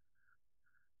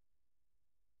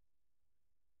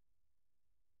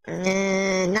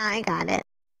 No, I got it.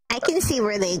 I can see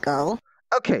where they go.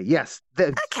 Okay, yes.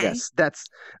 Okay. Yes, that's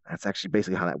actually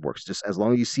basically how that works. Just as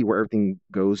long as you see where everything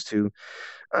goes to.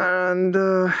 And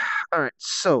all right,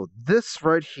 so this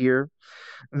right here,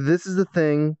 this is the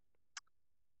thing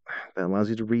that allows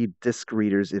you to read disc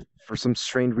readers if for some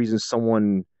strange reason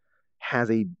someone has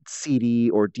a CD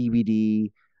or DVD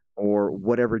or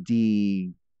whatever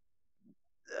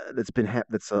that's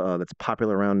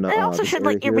popular around It also this should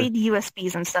area let you here. read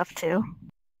USBs and stuff too.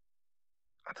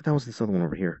 I thought that was this other one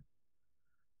over here.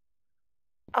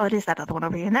 Oh, it is that other one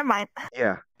over here. Never mind.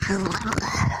 Yeah.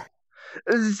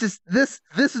 It's just this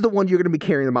is the one you're going to be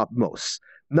caring about most.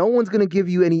 No one's going to give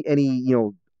you any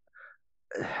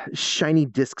shiny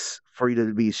discs for you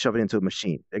to be shoving into a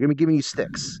machine. They're going to be giving you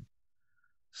sticks.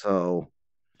 So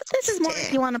This is more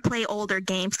if you want to play older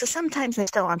games, because sometimes they're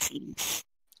still on CDs.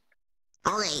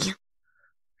 Okay.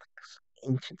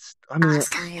 ancient. I mean,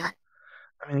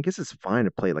 I guess it's fine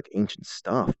to play like ancient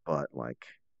stuff, but like,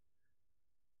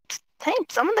 Hey,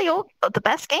 some of the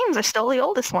best games are still the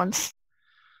oldest ones.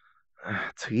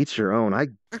 to each your own. I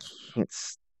can't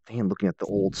stand looking at the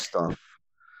old stuff.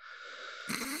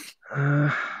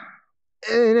 In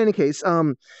any case,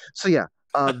 so yeah,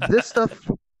 this stuff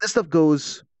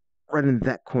goes right in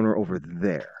that corner over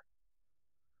there.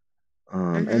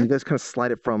 And you guys kind of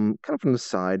slide it from the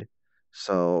side.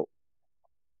 So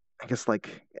I guess like,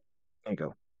 there you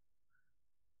go.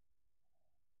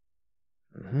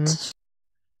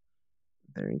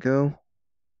 There you go.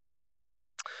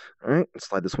 All right,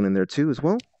 slide this one in there too as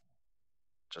well.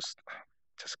 Just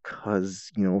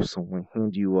cause so I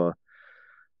hand you a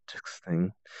disc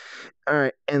thing. All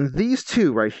right, and these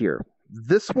two right here.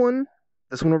 This one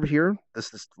over here.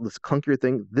 This clunkier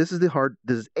thing. This is a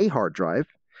hard drive,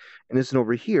 and this one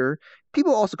over here.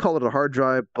 People also call it a hard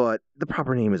drive, but the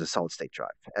proper name is a solid state drive,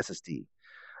 SSD.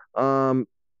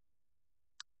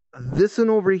 This one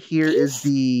over here is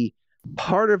the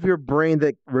part of your brain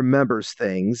that remembers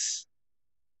things.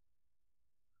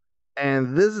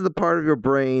 And this is the part of your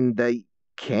brain that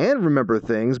can remember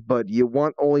things, but you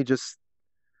want only just...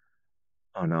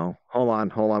 Oh no. Hold on.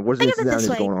 What's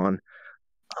going on?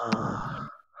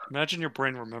 Imagine your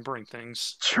brain remembering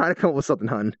things. Try to come up with something,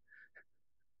 hun.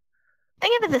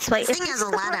 Think of it this way. This thing has a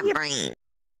lot of brain.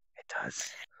 It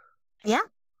does. Yeah.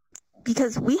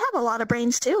 Because we have a lot of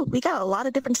brains too. We got a lot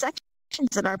of different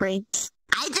sections in our brains.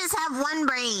 I just have one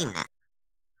brain.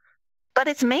 But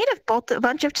it's made of a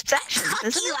bunch of sections, Fuck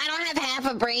isn't you, it? I don't have half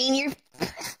a brain. You're...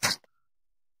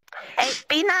 Hey,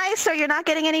 be nice or you're not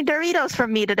getting any Doritos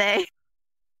from me today.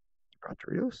 Brought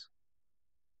Doritos?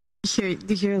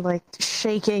 You're like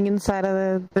shaking inside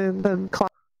of the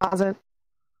closet.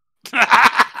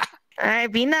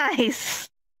 Alright, be nice.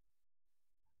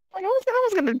 Like, I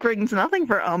was gonna bring nothing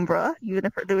for Umbra, even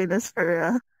if we're doing this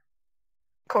for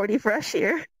Cordy Fresh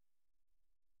here.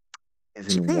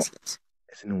 Is it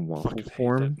in waffle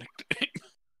form?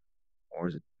 Or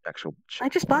is it actual chicken? I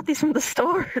just bought these from the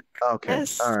store. Okay.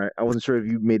 Yes. All right. I wasn't sure if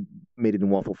you made it in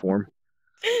waffle form.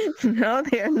 No,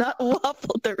 they are not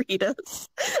waffle Doritos.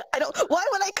 I don't. Why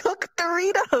would I cook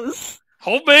Doritos?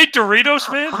 Homemade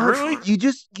Doritos, man? Really? You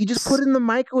just put it in the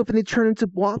microwave and they turn into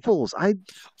waffles. Why would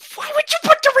you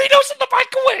put Doritos in the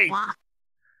microwave?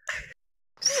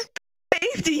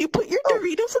 Babe, do you put your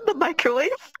Doritos in the microwave?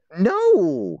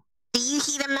 No. Do you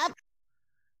heat them up?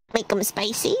 Make them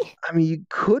spicy? I mean, you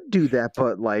could do that,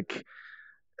 but like...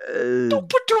 Don't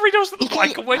put Doritos in the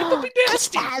microwave. It'll be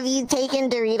nasty. Have you taken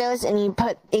Doritos and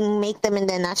make them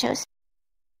into nachos?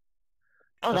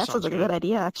 Oh, that sounds like a good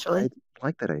idea, actually. I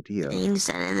like that idea.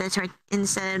 Instead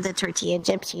of the tortilla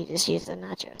chips, you just use the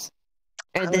nachos.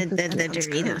 Or the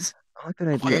Doritos. I like that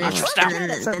idea.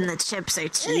 Then the chips are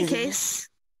cheesy. In any case...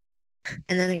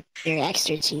 And then they're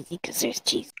extra cheesy because there's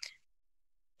cheese.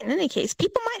 In any case,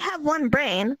 people might have one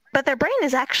brain, but their brain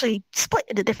is actually split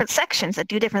into different sections that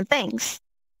do different things.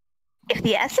 If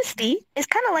the SSD is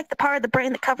kind of like the part of the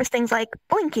brain that covers things like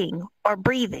blinking or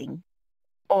breathing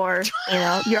or,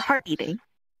 your heart beating.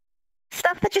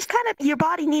 Stuff that just kind of your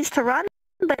body needs to run,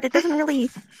 but it doesn't really,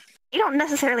 you don't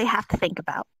necessarily have to think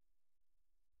about.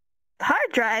 The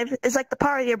hard drive is like the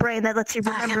part of your brain that lets you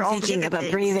remember all the thinking about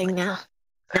things. breathing now.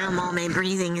 Now all my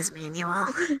breathing is manual.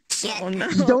 Shit. Oh, no.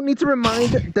 You don't need to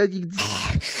remind that you...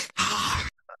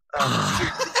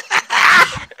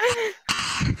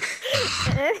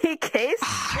 In any case,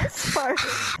 this part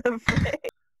of the brain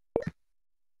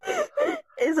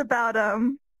is about,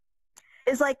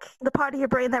 is like the part of your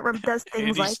brain that does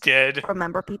things like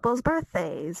remember people's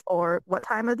birthdays or what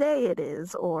time of day it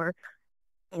is or,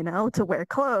 to wear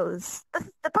clothes. The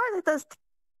part that does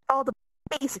all the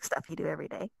basic stuff you do every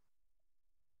day.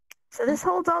 So this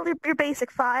holds all your basic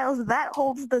files. That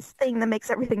holds this thing that makes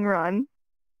everything run.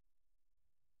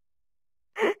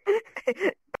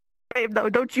 Babe, no,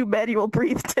 don't you manual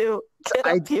breathe too.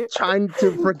 I'm trying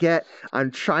to forget.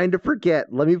 I'm trying to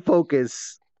forget. Let me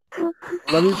focus.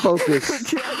 Let me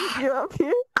focus. You up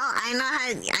here? Oh,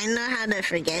 I know how to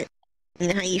forget. You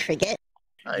know how you forget?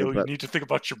 You need to think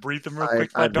about your breathing real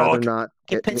quick, my I'd dog. rather not.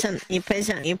 You put some.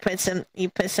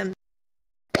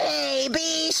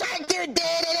 Baby shark do do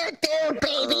do do.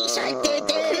 Baby shark do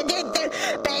do do do.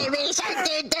 Baby shark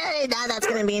do do. Now that's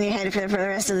gonna be in your head for the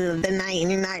rest of the night,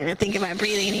 and you're not gonna think about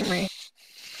breathing anymore.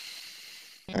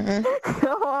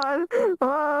 Come on,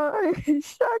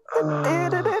 shark do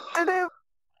do do do do.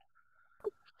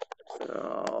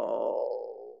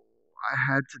 Oh,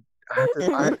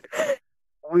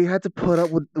 we had to put up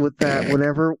with that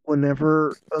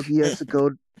whenever he has to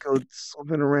go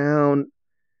swimming around.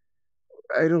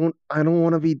 I don't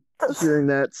want to be hearing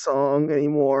that song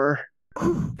anymore.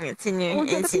 It's in your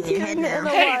head now.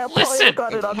 Hey, listen!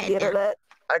 Got it on the internet.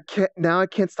 I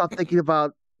can't stop thinking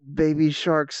about baby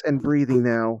sharks and breathing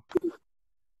now.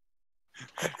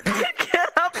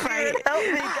 Get up here! Help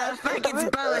me, guys!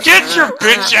 Get your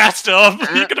bitch ass up!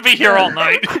 You're gonna be here all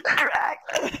night.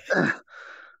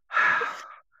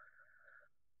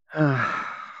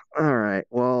 All right.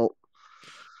 Well,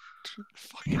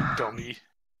 fucking dummy.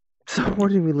 So where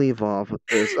did we leave off with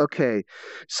this? Okay,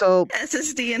 so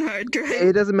SSD and hard drive.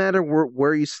 It doesn't matter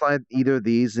where you slide either of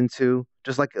these into.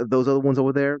 Just like those other ones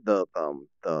over there, the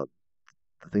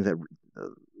things that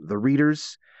the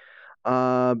readers.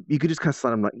 You could just kind of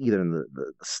slide them either in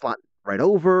the slot right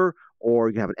over, or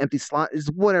you can have an empty slot.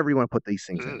 Is whatever you want to put these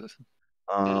things in.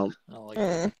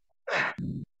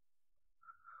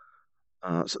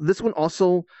 So this one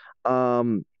also.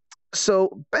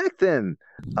 So back then,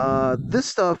 this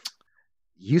stuff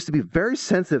used to be very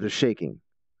sensitive to shaking.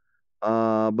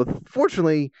 But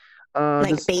fortunately,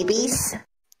 babies.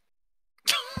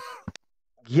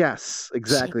 Yes,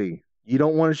 exactly. You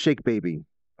don't want to shake baby.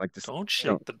 Like this. Don't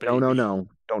shake the baby. No.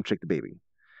 Don't shake the baby.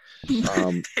 You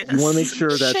want to make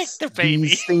sure that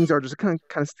these things are just kind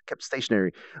of kept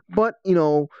stationary. But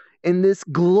in this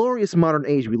glorious modern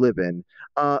age we live in,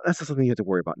 that's not something you have to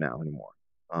worry about now anymore.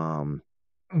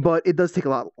 But it does take a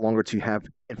lot longer to have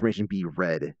information be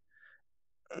read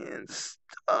and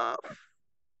stuff.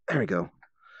 There we go.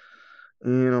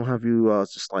 And I'll have you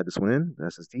just slide this one in, the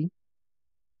SSD.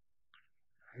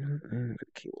 And the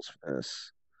cables for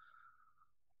this.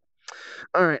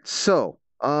 All right, so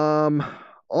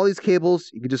all these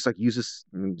cables, you can just use this,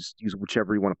 just use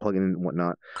whichever you want to plug in and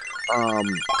whatnot.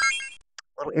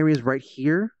 Little areas right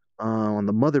here on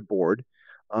the motherboard,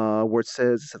 where it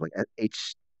says like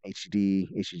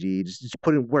HDD, just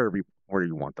put in wherever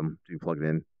you want them to be plugged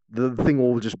in. The thing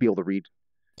will just be able to read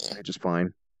just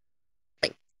fine.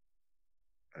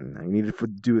 And I need to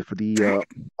do it for the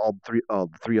all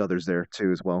three others there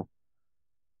too as well.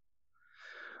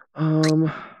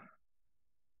 I'm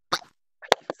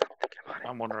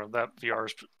wondering if that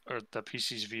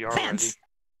PC's VR ready.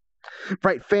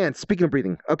 Right, fans. Speaking of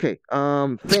breathing, okay.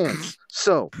 Fans.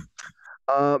 So,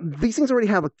 these things already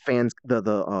have like fans, the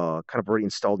kind of already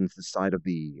installed into the side of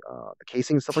the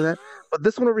casing and stuff like that. But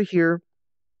this one over here,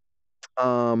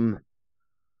 um,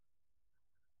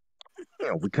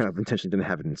 we kind of intentionally didn't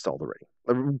have it installed already.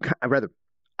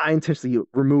 I intentionally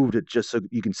removed it just so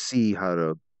you can see how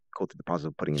to go through the process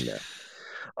of putting it in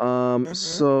there.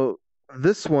 So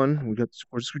this one, we got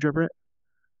where's the screwdriver at?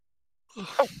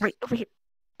 Oh, right over here.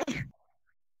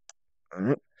 All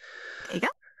right. There you go.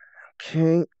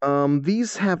 Okay.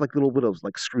 These have like little bit of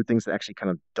like screw things that actually kind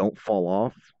of don't fall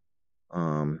off.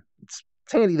 It's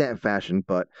handy that in fashion,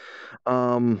 but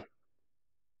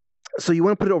so you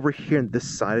want to put it over here on this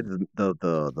side of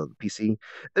the PC.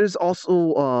 There's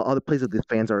also other places the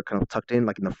fans are kind of tucked in,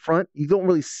 like in the front. You don't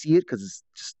really see it because it's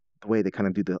just the way they kind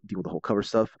of deal with the whole cover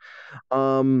stuff.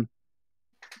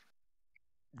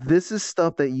 This is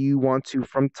stuff that you want to,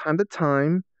 from time to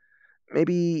time,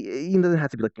 maybe it doesn't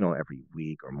have to be like every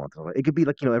week or month. It could be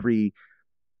like every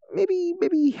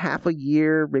maybe half a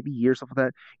year, maybe a year, stuff like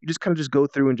that. You just kind of just go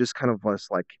through and just kind of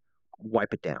just like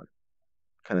wipe it down,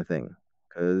 kind of thing.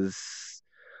 Because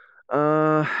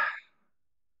do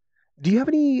you have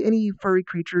any furry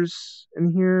creatures in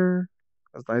here?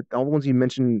 All the ones you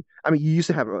mentioned. I mean, you used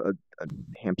to have a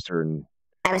hamster and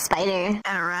I have a spider. And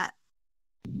a rat.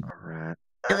 a rat.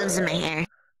 It lives in my hair.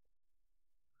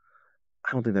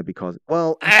 I don't think that'd be causing.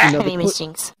 Well, Her name is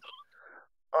Jinx.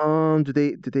 are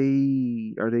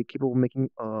they capable of making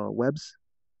webs?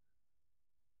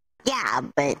 Yeah,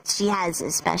 but she has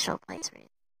a special place for it.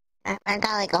 I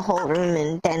got like a whole room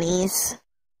in Denny's.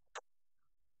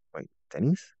 Wait,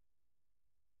 Denny's?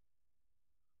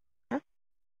 Huh?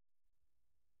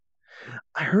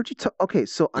 I heard you talk. Okay,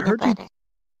 so I heard Butter. you.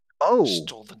 Oh,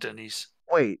 Stole the Denny's.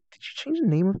 wait, did you change the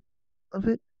name of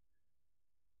it?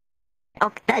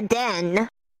 Oh, the Den.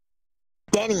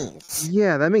 Denny's.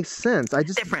 Yeah, that makes sense. I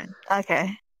just Different.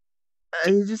 Okay. I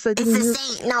didn't It's the hear.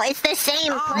 same. No, it's the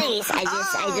same place.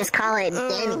 I just call it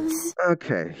Denny's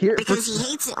Okay, here. because he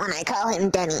hates it when I call him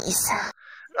Denny's.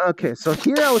 Okay, so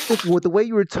here I was thinking with the way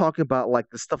you were talking about like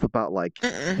the stuff about like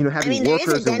having I mean, there is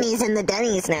workers a Denny's in the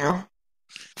Denny's now.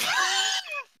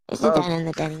 There's a den in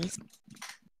the Denny's.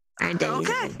 Or Denny's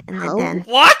in the How? den.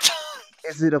 What?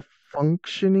 Is it a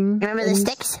functioning? Remember the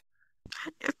sticks?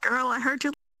 Girl, I heard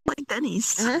you like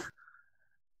Denny's.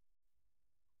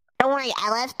 Don't worry, I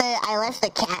left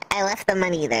the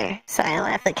money there, so I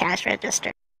left the cash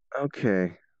register.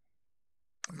 Okay.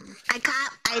 I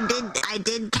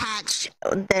did catch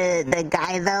the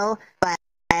guy though, but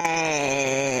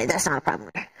that's not a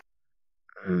problem.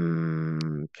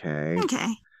 Okay. Okay.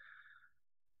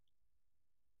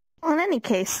 Well, in any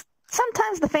case,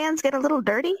 sometimes the fans get a little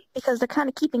dirty because they're kind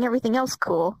of keeping everything else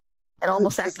cool. It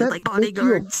almost Does acted that like make you a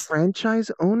bodyguards. franchise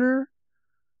owner?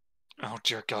 Oh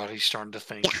dear God, he's starting to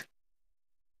think. Yeah.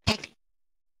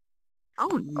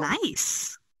 Oh,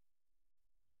 nice.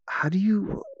 How do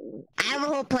you? I have a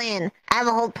whole plan.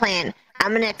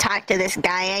 I'm gonna talk to this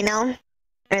guy I know,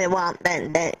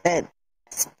 that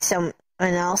someone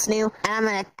else knew, and I'm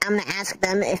gonna ask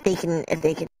them if they can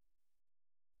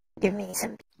give me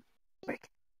some work.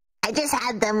 I just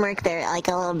had them work there like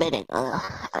a little bit ago.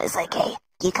 I was like, hey,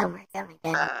 you come work at my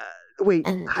den. Wait,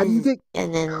 how do you get?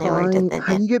 And then they worked at the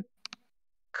How do den. you get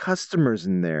customers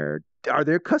in there? Are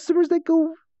there customers that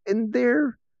go in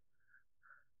there?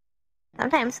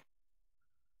 Sometimes.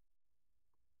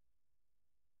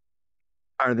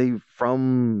 Are they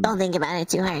from? Don't think about it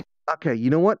too hard. Okay, you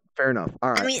know what? Fair enough.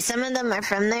 All right. I mean, some of them are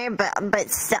from there, but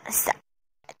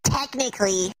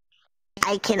technically,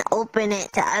 I can open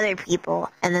it to other people,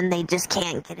 and then they just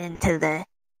can't get into the,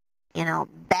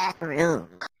 back room.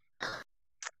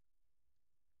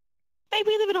 Maybe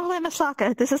we live in all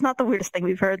Osaka. This is not the weirdest thing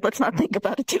we've heard. Let's not think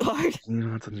about it too hard.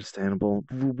 It's understandable.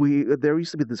 There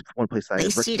used to be this one place At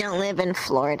least you don't live in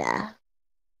Florida.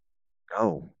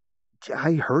 Oh, yeah,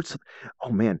 I heard. Oh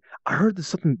man, I heard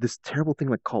this terrible thing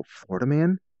like called Florida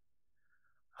Man.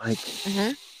 Like,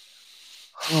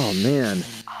 oh man,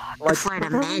 The Florida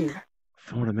men.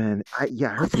 Florida Man. I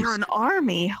heard They're an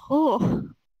army. Oh.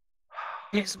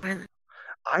 There's more.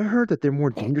 I heard that they're more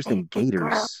dangerous than they grow.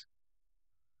 gators.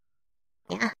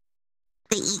 Yeah.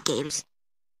 They eat gators.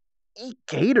 Eat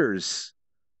gators?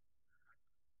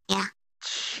 Yeah.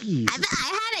 Jeez.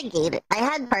 I had a gator. I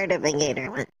had part of a gator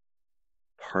once.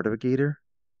 Part of a gator?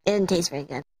 It didn't taste very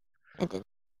good. It didn't.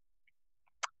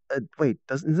 Wait,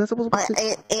 isn't that supposed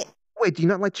to be? Wait, do you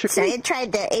not like chicken? So it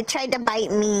tried to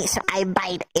bite me, so I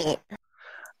bite it.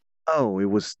 Oh, it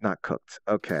was not cooked.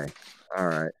 Okay. All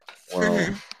right.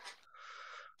 Well.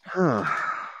 I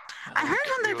heard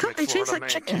when they're cooked, they taste like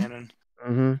chicken.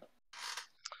 Mm-hmm.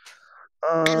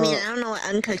 I mean, I don't know what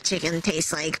uncooked chicken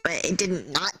tastes like, but it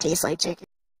didn't not taste like chicken.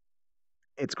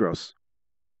 It's gross.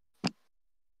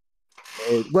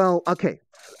 Well, okay.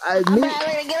 I'm gonna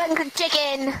get uncooked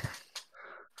chicken.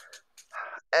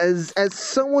 As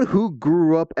someone who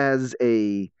grew up as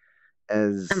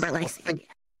Number likes the idea.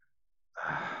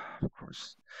 Of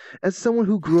course. As someone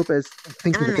who grew up as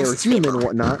thinking that they were human and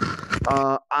whatnot,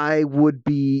 I would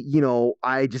be,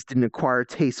 I just didn't acquire a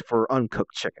taste for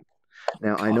uncooked chicken.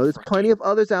 Now, I know there's plenty of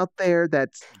others out there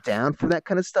that's down for that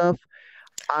kind of stuff.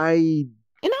 You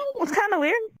know what's kind of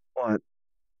weird? What?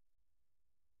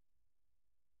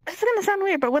 It's gonna sound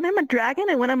weird, but when I'm a dragon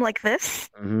and when I'm like this,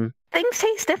 things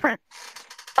taste different.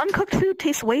 Uncooked food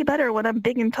tastes way better when I'm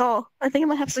big and tall. I think it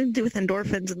might have something to do with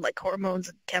endorphins and like hormones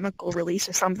and chemical release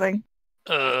or something.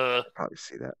 I can probably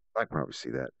see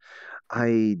that.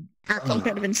 Some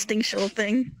kind of instinctual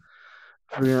thing.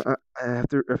 Yeah,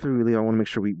 after really, I want to make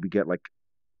sure we get like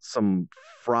some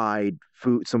fried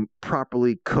food, some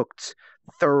properly cooked,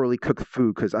 thoroughly cooked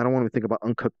food, because I don't want to think about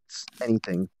uncooked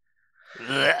anything.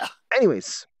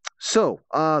 Anyways, so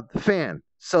the fan.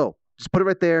 So just put it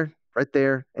right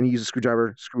there, and you use a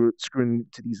screwdriver, screw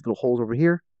into these little holes over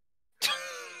here. Did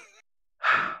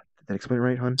that explain it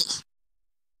right, hon?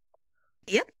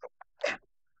 Yep.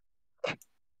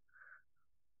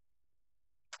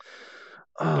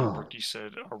 Oh. Ricky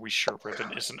said, "Are we sure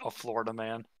Ribbon isn't a Florida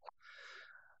man?"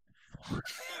 I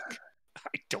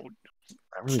don't know.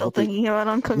 I really Still thinking about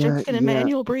uncooked chicken and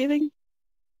manual breathing?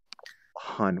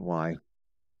 Hon, why?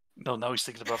 No, now he's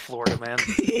thinking about Florida man.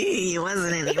 He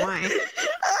wasn't anymore.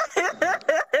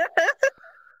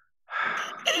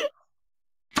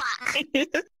 Fuck.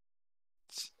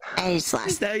 I just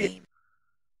lost the game.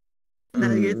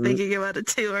 Now you're thinking about it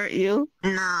too, aren't you?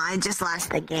 No, I just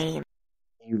lost the game.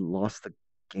 You lost the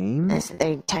game? That's the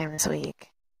third time this week.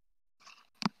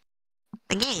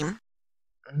 The game?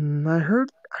 I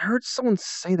heard someone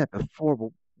say that before,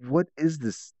 but what is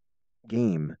this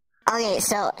game? Okay,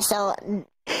 so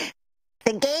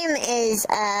the game is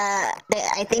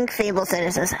I think Fable said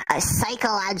it's a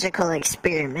psychological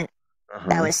experiment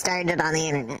that was started on the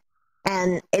internet.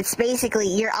 And it's basically,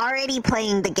 you're already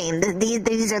playing the game.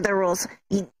 These are the rules.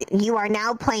 You are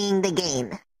now playing the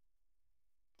game.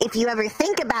 If you ever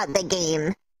think about the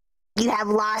game, you have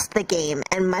lost the game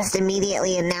and must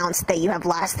immediately announce that you have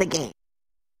lost the game.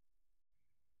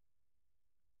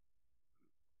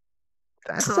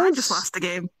 I just lost the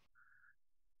game.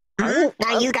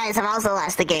 Now you guys have also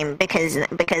lost the game because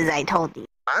I told you.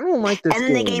 I don't like this game.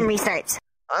 And then the game restarts.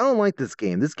 I don't like this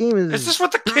game. This game is... Is this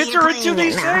what the kids are into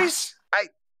these days?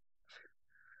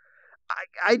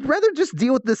 I'd rather just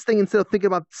deal with this thing instead of thinking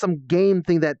about some game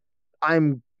thing that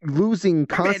I'm losing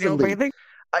constantly.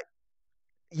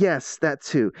 Yes, that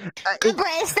too. But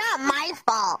it's not my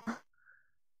fault.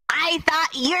 I thought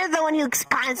you're the one who's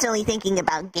constantly thinking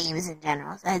about games in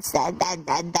general. That's.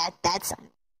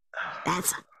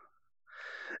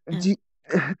 Do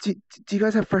you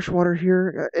guys have fresh water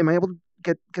here? Am I able to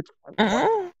get?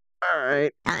 All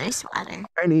right. Nice water.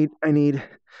 I need.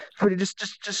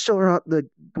 Just show her out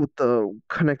with the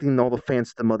connecting all the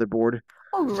fans to the motherboard.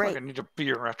 Oh, right. I need a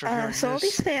beer after hearing so all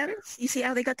this. these fans, you see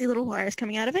how they got the little wires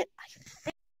coming out of it?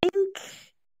 I think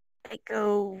they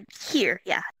go here.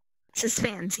 Yeah, it says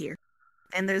fans here,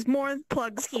 and there's more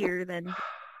plugs here than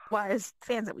wires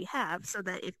fans that we have. So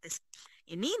that if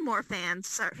you need more fans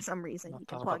for some reason, you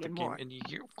can plug in more.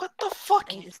 What the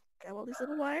fuck? And you just grab all these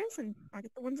little wires, and I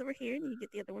get the ones over here, and you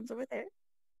get the other ones over there.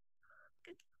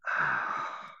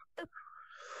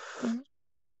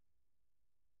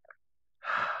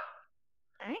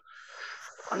 Alright.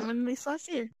 Plug them in these slots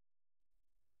here.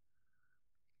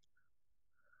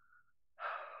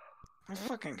 My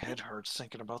fucking head hurts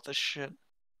thinking about this shit.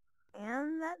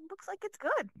 And that looks like it's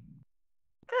good.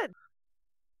 Good.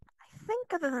 I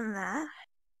think other than that...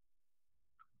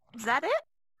 Is that it?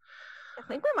 I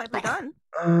think we might be done.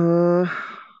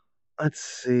 Let's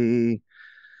see.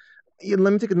 Yeah,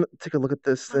 let me take a look at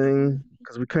this thing,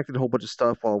 because we connected a whole bunch of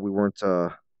stuff while we weren't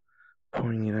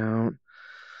pointing it out.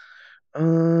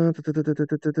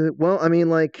 Well, I mean,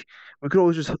 like, we could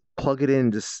always just plug it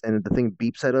in, and the thing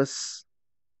beeps at us.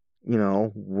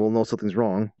 We'll know something's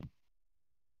wrong.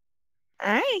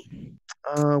 Alright.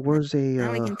 Where's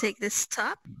now we can take this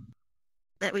top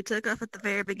that we took off at the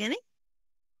very beginning,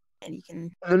 and you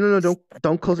can... No,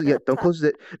 don't close it yet. Don't close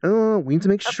it. No, we need to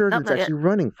make sure that it's actually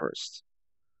running first.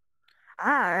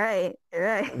 Right.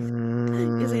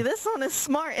 You see, this one is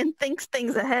smart and thinks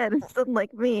things ahead,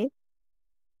 unlike me.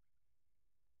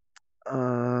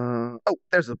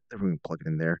 There's we can plug it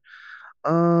in there.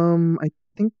 I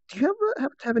think. Do you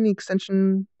have any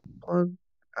extension plug?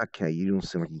 Okay, you don't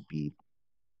seem like you'd be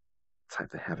type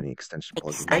that have any extension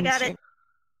plugs. I got it.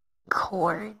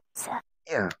 Cords.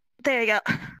 Yeah. There you go.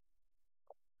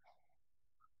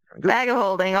 Bag of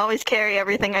holding. Always carry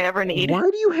everything I ever need. Why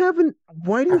do you have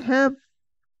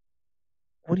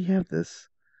this?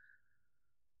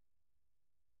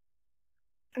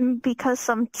 Because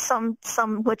some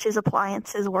witches'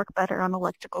 appliances work better on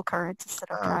electrical currents instead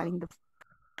of driving the.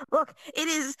 Look, it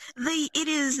is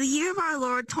the year of our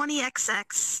Lord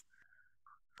 20XX.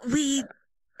 You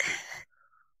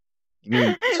mean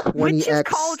 20X? Witches'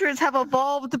 cauldrons have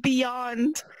evolved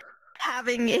beyond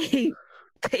having a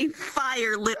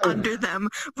fire lit under them,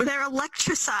 but they're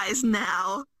electricized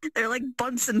now. They're like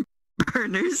Bunsen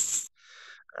burners.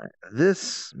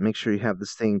 This, make sure you have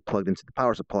this thing plugged into the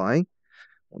power supply,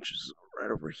 which is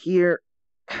right over here.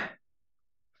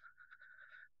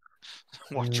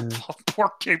 Watch your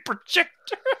 4K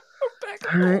projector.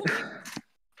 All right.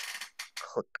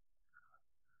 Click.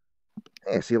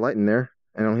 Hey, I see a light in there.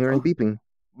 I don't hear any beeping.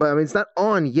 But I mean, it's not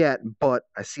on yet, but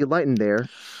I see a light in there.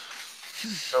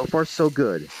 So far, so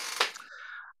good.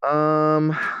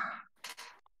 Let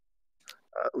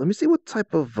me see what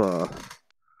type of I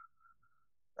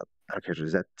don't care.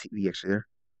 Is that TV actually there?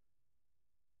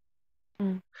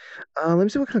 Let me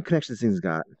see what kind of connection this thing's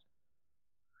got.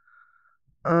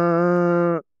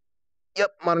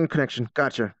 Yep, modern connection.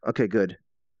 Gotcha. Okay, good.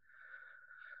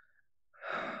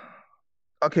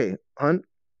 Okay, hon.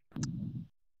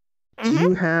 Do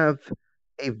you have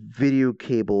a video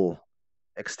cable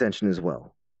extension as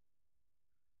well?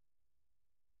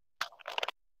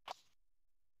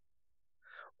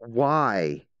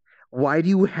 Why? Why do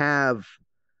you have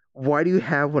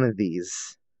one of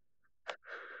these?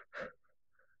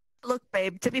 Look,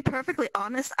 babe, to be perfectly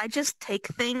honest, I just take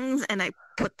things and I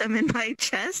put them in my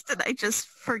chest and I just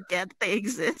forget they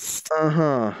exist.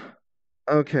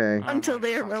 Okay. Until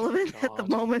they are relevant at the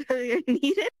moment I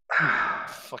need it.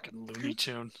 Fucking Looney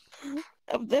Tune.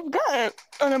 They've got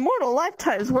an immortal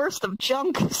lifetime's worth of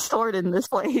junk stored in this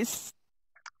place.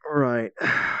 Right. You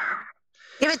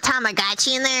have a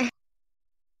Tamagotchi in there?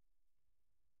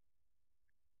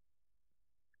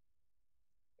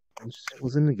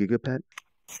 Wasn't it a Gigapet?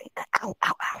 Ow, ow,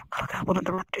 ow. Oh god, one of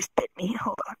the raptors bit me.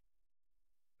 Hold on.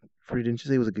 Freddie, didn't you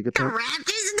say it was a Gigapet? The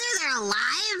raptors in there? They're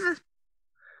alive?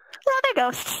 Oh, they're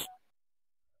ghosts.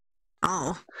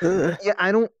 Oh. Yeah,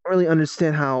 I don't really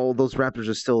understand how those raptors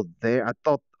are still there. I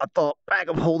thought Bag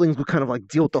of Holdings would kind of like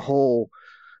deal with the whole,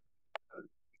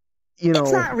 you know.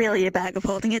 It's not really a bag of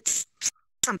holding. It's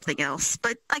something else,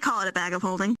 but I call it a bag of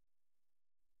holding.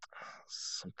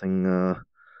 Something.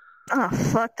 Oh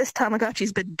fuck! This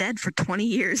Tamagotchi's been dead for 20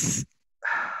 years.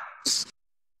 I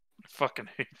fucking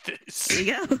hate this. There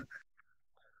you go.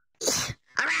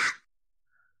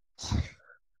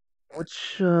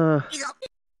 Which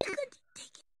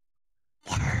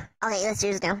Okay, that's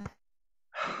yours now.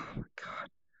 Oh my god.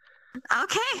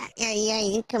 Okay. Yeah,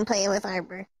 you can play it with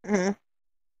Arbor. All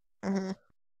right.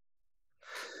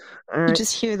 You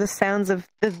just hear the sounds of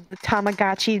the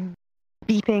Tamagotchi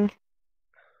beeping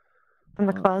from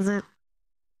the closet.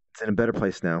 It's in a better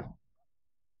place now.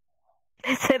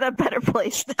 It's in a better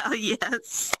place now,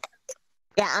 yes.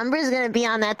 Yeah, Umbra's gonna be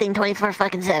on that thing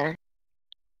 24/7.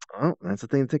 Oh, that's the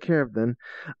thing to take care of then.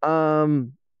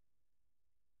 I'm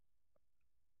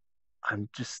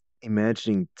just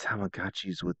imagining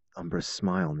Tamagotchis with Umbra's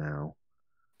smile now.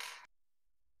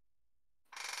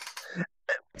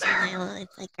 It's like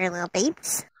your little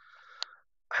babes.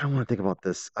 I don't want to think about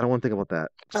this. I don't want to think about that.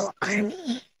 Little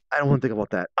army. I don't want to think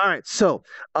about that. All right, so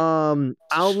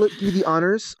I'll give you the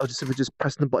honors of just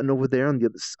pressing the button over there on the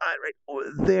other side, right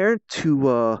over there,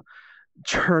 to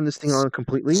turn this thing on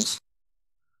completely.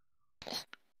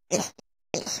 The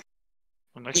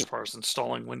next part is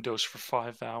installing Windows for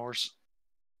 5 hours.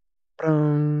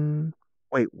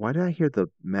 Wait, why did I hear the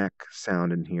Mac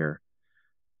sound in here?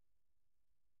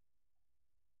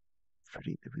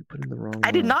 Freddie, did we put in the wrong one?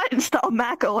 I did not install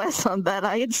Mac OS on that.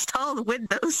 I installed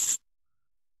Windows.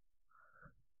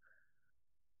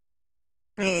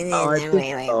 Wait.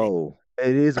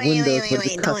 It is Windows, but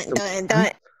it's custom.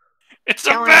 Don't. It's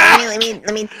a Mac!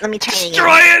 Let me try it again.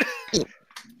 Destroy it!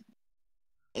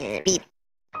 Beep.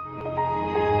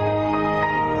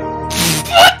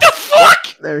 What the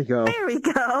fuck? There we go. There we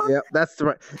go. Yep, that's the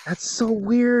right. That's so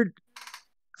weird.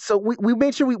 So we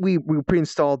made sure we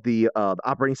pre-installed the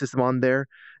operating system on there,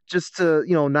 just to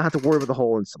not have to worry about the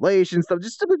whole installation stuff.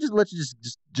 Just let you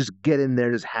just get in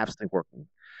there, just have something working.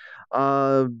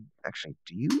 Actually,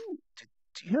 do you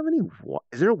have any?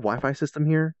 Is there a Wi-Fi system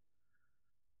here?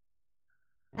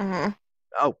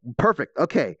 Oh, perfect.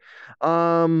 Okay.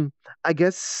 I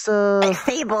guess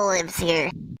Fable lives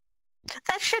here.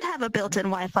 That should have a built-in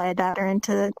Wi-Fi adapter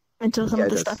into some of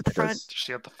the stuff at the front. Does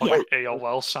she have the fucking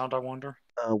AOL sound, I wonder?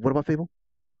 What about Fable?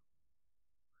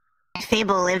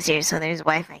 Fable lives here, so there's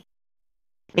Wi-Fi.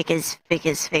 Because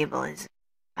Fable is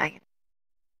fucking...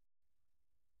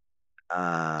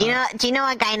 Do you know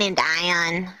a guy named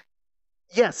Ion?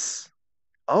 Yes.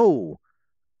 Oh.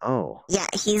 Yeah,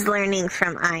 he's learning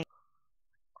from Ion.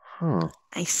 Huh.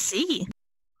 I see.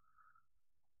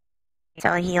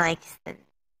 So he likes the...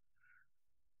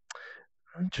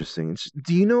 Interesting.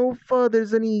 Do you know if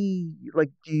there's any,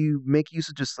 like, do you make use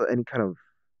of just any kind of...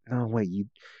 No, wait, you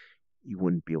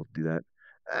wouldn't be able to do that.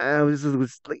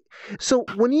 So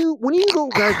when you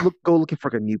guys go looking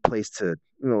for a new place to,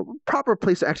 proper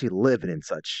place to actually live in and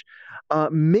such,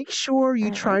 make sure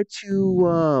you try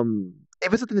to,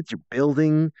 if it's something that you're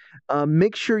building,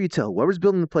 make sure you tell whoever's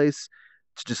building the place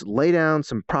to just lay down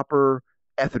some proper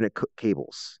Ethernet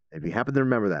cables. If you happen to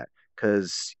remember that,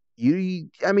 because you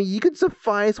could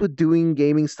suffice with doing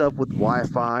gaming stuff with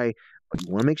Wi-Fi, but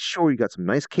you want to make sure you got some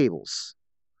nice cables.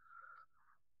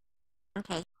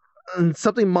 Okay. And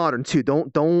something modern too.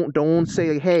 Don't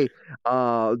say, hey,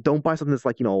 don't buy something that's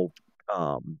like,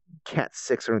 Cat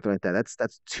 6 or anything like that.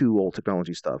 That's too old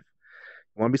technology stuff.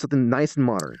 You want to be something nice and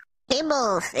modern.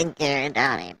 Cable figure it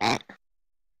out, I bet.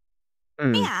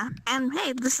 Yeah, and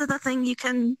hey, this is the thing you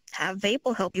can have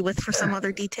Vapor help you with for some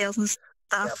other details and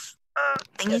stuff.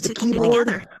 Thing you two can do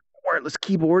together. Wireless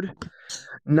keyboard.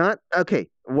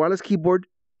 Wireless keyboard.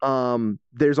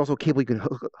 There's also a cable you can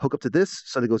hook up to this,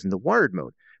 so that it goes into wired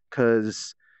mode.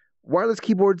 Because wireless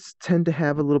keyboards tend to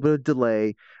have a little bit of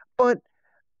delay, but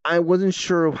I wasn't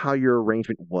sure of how your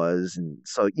arrangement was, and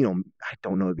so I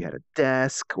don't know if you had a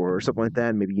desk or something like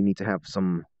that. Maybe you need to have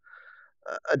some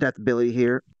adaptability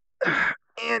here.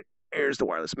 And here's the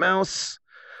wireless mouse.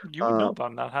 You would know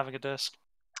about not having a desk.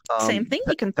 Same thing.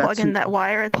 You can plug in that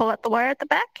wire and pull out the wire at the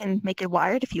back and make it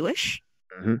wired if you wish.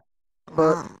 Mm-hmm.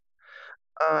 But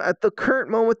at the current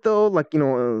moment, though,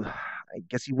 I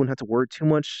guess you wouldn't have to worry too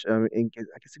much. I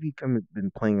guess if you've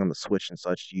been playing on the Switch and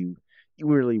such, you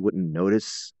really wouldn't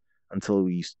notice until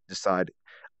you decide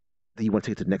that you want to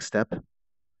take it to the next step,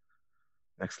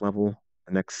 next level,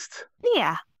 the next...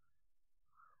 Yeah.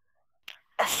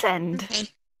 Ascend. Okay.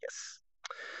 Yes.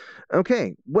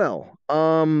 Okay, well,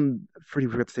 Freddie,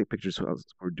 we forgot to take pictures while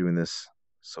we're doing this,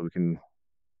 so we can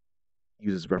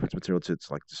use as reference material to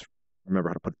just remember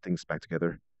how to put things back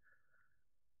together.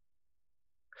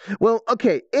 Well,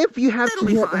 okay, if you have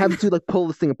to pull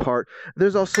this thing apart,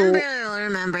 there's also...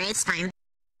 Remember, it's fine.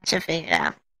 She'll figure it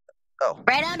out. Oh.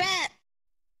 Right on that!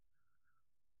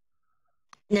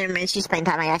 Never mind, she's playing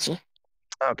Tamagotchi.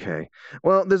 Okay.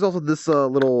 Well, there's also this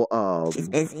little She's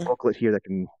busy. booklet here that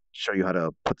can show you how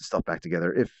to put the stuff back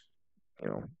together if,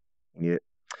 you need it.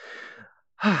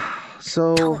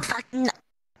 So...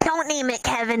 Don't name it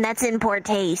Kevin, that's in poor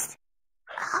taste.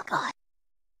 Oh, God.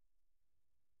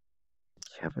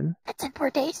 Kevin? That's in poor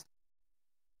taste.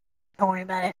 Don't worry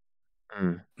about it.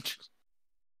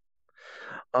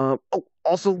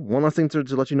 Also, one last thing to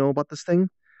let you know about this thing.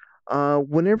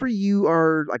 Whenever you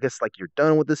are, I guess, you're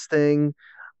done with this thing,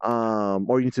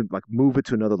 or you need to, move it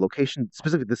to another location,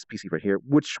 specifically this PC right here,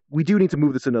 which we do need to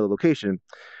move this to another location.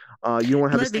 You don't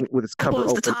want to have this thing with its cover open.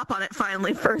 Close the top on it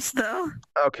finally first, though.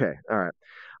 Okay, all right.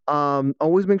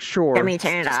 Always make sure... Let me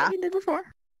turn it off. Like you did before.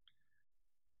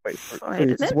 Wait,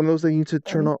 is this one of those that you need to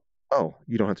turn off? Oh,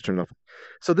 you don't have to turn it off.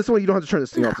 So this one, you don't have to turn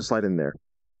this thing off to slide in there.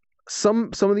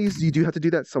 Some of these, you do have to do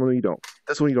that. Some of them, you don't.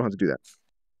 This one, you don't have to do that.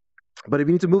 But if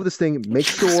you need to move this thing, make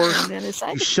sure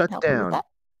you shut down.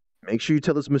 Make sure you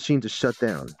tell this machine to shut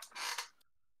down.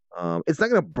 It's not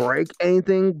going to break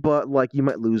anything, but, you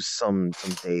might lose some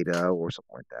data or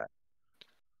something like that.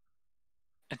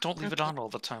 And don't leave it on all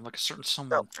the time, like a certain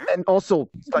someone. And also,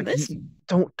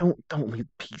 don't leave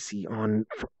PC on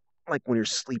for, when you're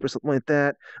asleep or something like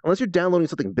that, unless you're downloading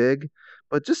something big.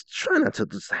 But just try not to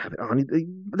just have it on.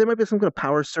 There might be some kind of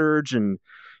power surge, and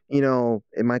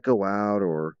it might go out,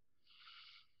 or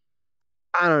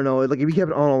I don't know. If you have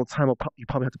it on all the time, you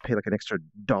probably have to pay an extra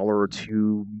 $1 or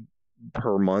 $2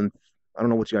 per month. I don't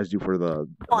know what you guys do for the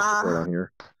down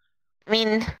here. I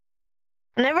mean,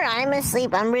 whenever I'm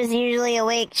asleep, Umbra's usually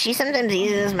awake. She sometimes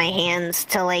uses my hands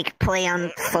to play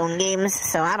on phone games,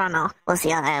 so I don't know. We'll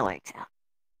see how that works out.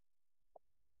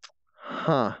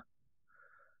 Huh.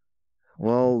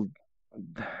 Well,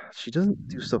 she doesn't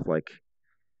do stuff like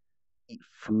eat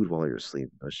food while you're asleep,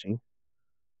 does she?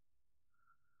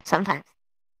 Sometimes.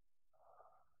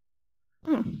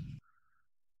 Well,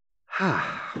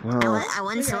 I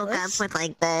once woke up with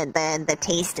the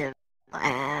taste of.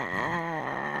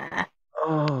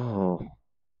 Oh.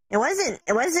 It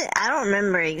It wasn't. I don't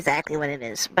remember exactly what it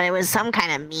is, but it was some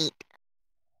kind of meat.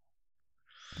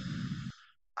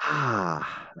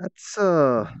 That's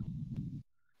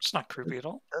It's not creepy at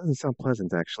all. Doesn't sound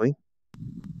pleasant, actually.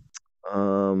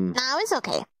 No, it's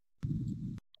okay.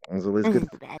 It was always good.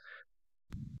 Bad.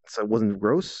 So it wasn't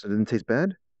gross? It didn't taste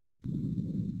bad?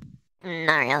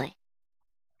 Not really.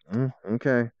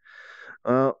 Okay.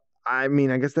 I mean,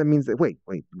 I guess that means that. Wait.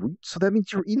 So that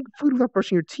means you're eating food without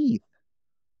brushing your teeth?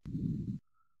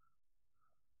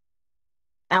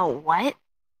 Oh, what?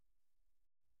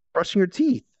 Brushing your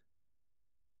teeth.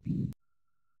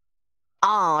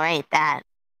 Oh, right, that.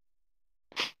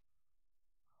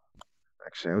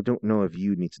 Actually, I don't know if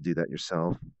you need to do that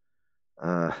yourself.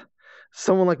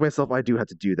 Someone like myself, I do have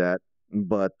to do that,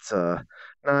 but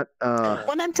not.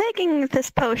 When I'm taking this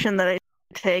potion that I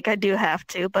take, I do have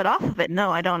to, but off of it, no,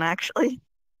 I don't actually.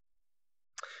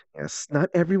 Yes, not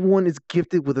everyone is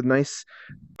gifted with a nice,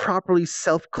 properly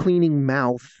self-cleaning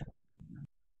mouth.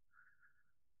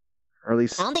 Or at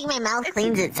least. I don't think my mouth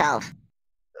cleans itself.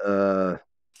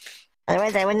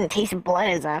 Otherwise, I wouldn't taste blood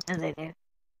as often as I do.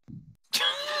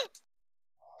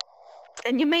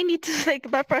 And you may need to think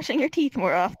about brushing your teeth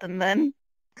more often then.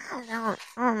 I don't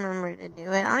remember to do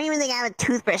it. I don't even think I have a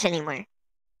toothbrush anymore.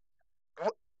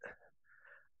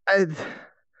 Do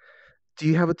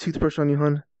you have a toothbrush on you,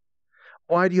 hon?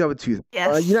 Why do you have a toothbrush? Yes.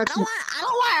 I don't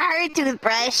want her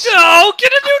toothbrush. No,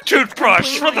 get a new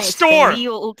toothbrush from the store.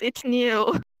 It's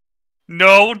new.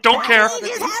 No, don't care. What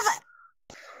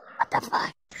the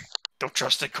fuck? Don't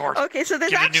trust it, Cord. Okay, so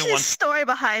there's actually a story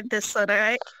behind this, so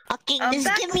alright? Okay,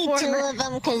 just give me 2 of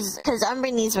them, because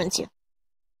Umbra needs one too.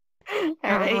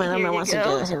 Alright, when here Umbra you wants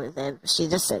go. to do it, she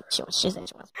just said she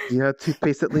wants. You have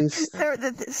toothpaste at least?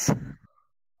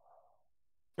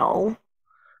 No.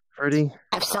 Freddie?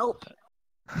 I have soap.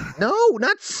 No,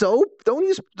 not soap. Soap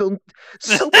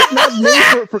is not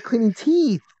made for cleaning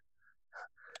teeth.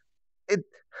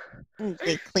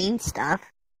 They clean stuff.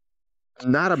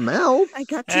 Not a mouth. I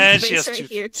got And toothpaste she has right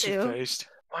here too. toothpaste.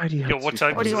 Why do you have what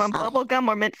type What do you is want, bubble gum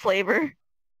or mint flavor?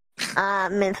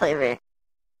 Mint flavor.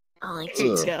 I like Here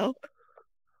you to go.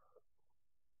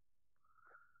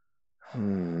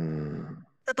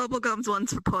 The bubblegum's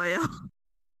one's for Poyo.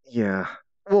 Yeah.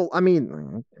 Well, I mean,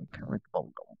 I kind of like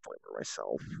bubblegum flavor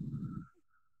myself.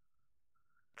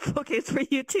 Okay, it's for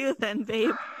you too then,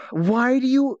 babe. Why do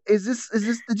you... Is this...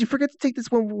 Did you forget to take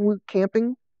this when we were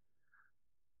camping?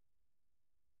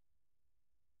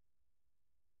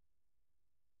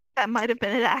 That might have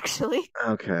been it, actually.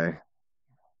 Okay.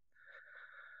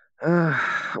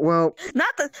 Well...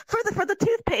 Not for the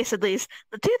toothpaste, at least.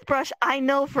 The toothbrush, I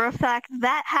know for a fact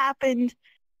that happened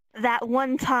that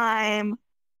one time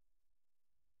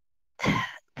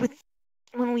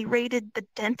when we raided the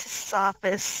dentist's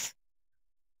office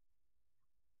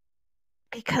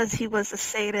because he was a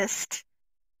sadist.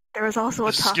 There was also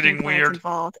a talking plant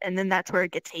involved, and then that's where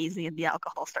it gets hazy and the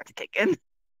alcohol starts to kick in.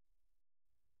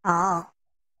 Oh.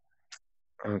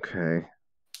 Okay.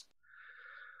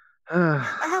 I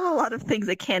have a lot of things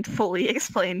I can't fully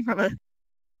explain from a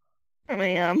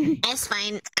That's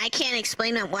fine. I can't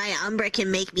explain why Umbra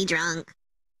can make me drunk.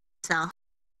 So.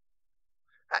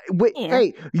 Wait, yeah.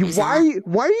 Hey, why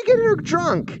are you getting her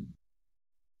drunk?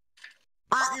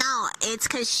 No, it's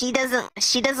because she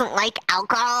doesn't like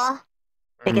alcohol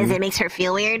because it makes her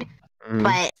feel weird.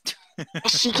 But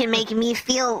she can make me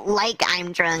feel like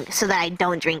I'm drunk so that I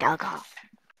don't drink alcohol.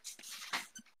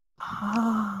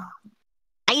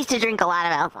 I used to drink a lot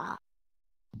of alcohol.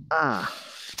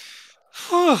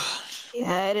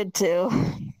 Yeah, I did too.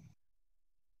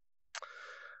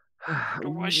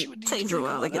 Why she would Takes a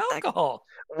while to get alcohol?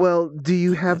 Well, do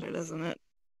you have... Better, doesn't it?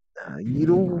 You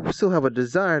don't still have a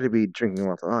desire to be drinking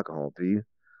lots of alcohol, do you?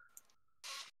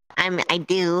 I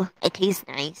do. It tastes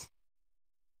nice.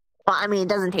 Well, I mean, it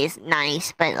doesn't taste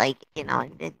nice, but like, you know,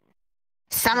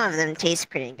 some of them taste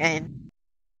pretty good.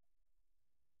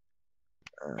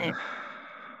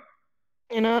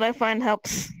 You know what I find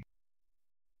helps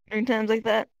during times like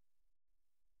that?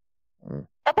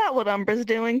 About what Umbra's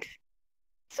doing.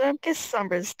 So I guess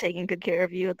Umbra's taking good care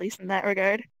of you, at least in that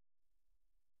regard.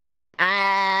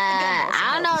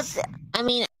 I don't know. I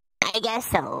mean, I guess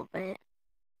so, but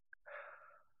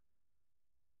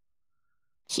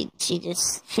she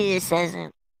just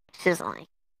doesn't. She doesn't like.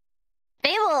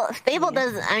 Fable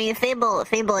doesn't. I mean, Fable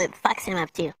it fucks him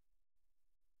up too.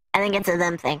 I think it's a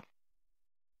them thing.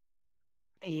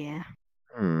 Yeah.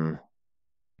 Hmm.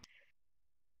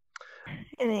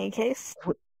 In any case.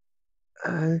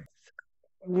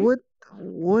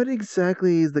 What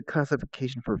exactly is the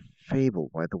classification for Fable,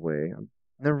 by the way? I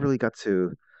never really got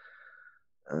to...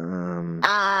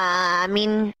 I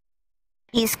mean,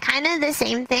 He's kind of the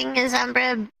same thing as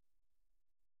Umbra,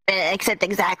 except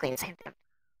exactly the same thing.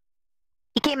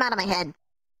 He came out of my head.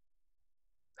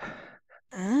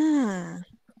 Ah.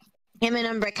 Him and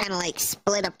Umbra kind of like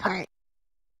split apart.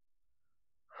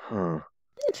 Huh.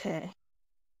 Okay.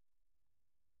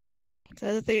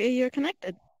 So the three of you are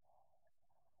connected.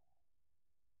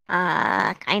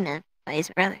 Kind of. By his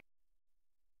brother.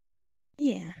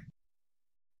 Yeah.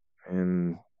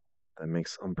 And that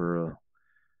makes Umbra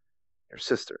your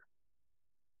sister.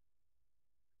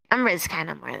 Umbra's kind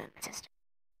of more than my sister.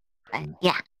 But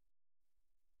yeah.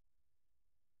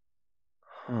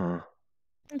 Huh.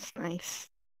 That's nice.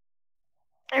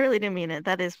 I really do mean it.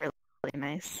 That is really, really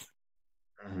nice.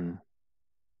 Mm-hmm.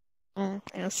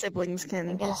 You know, siblings I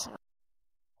can. guess so.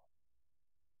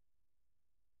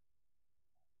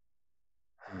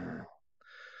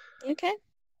 You okay?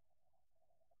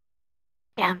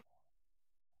 Yeah.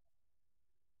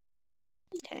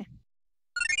 Okay.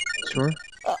 Sure.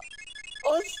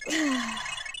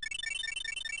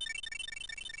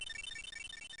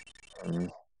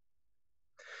 Mm.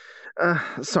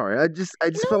 Sorry. I just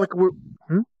felt like we're.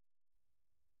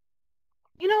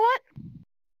 You know what?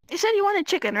 You said you wanted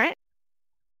chicken, right?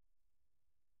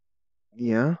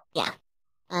 Yeah. Yeah.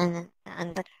 And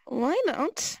Why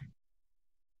not?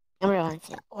 Umbra wants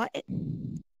it. What?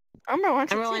 Umbra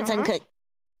wants it Umbra too, wants huh? uncooked.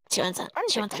 She wants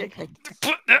Uncooked uncooked.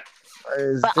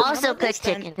 Is But the- also How about this cooked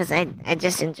then? chicken, because I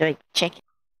just enjoy chicken.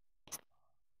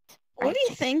 What do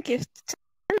you think if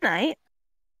tonight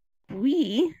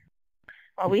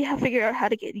while we have figured out how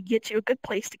to get you a good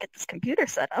place to get this computer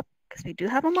set up, because we do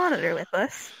have a monitor with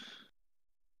us,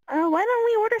 why don't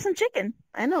we order some chicken?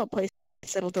 I know a place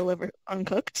that'll deliver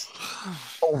uncooked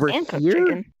over and cooked here?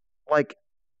 chicken. Like.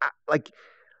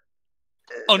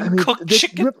 Uncooked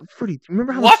chicken? Fruity, do you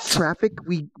remember how What? much traffic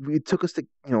it took us to,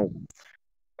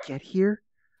 get here?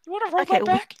 You want to roll Okay, that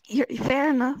back? fair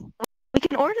enough. We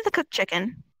can order the cooked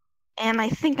chicken, and I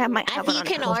think I might have If it you on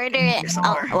can cooked order here it,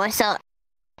 somewhere. so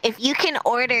if you can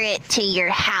order it to your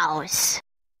house,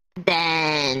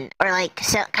 then, or like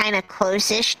so, kind of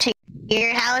close-ish to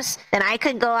your house, then I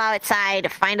could go outside,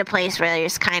 find a place where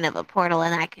there's kind of a portal,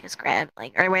 and I could just grab,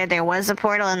 like, or where there was a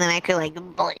portal, and then I could like,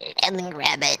 and then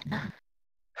grab it.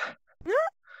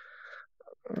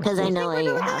 Because I know where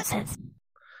your house is.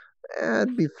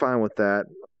 I'd be fine with that.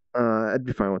 I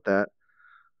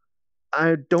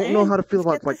don't know how to feel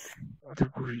about,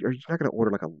 you're not going to order,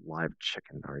 like, a live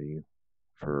chicken, are you?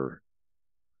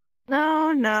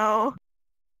 No.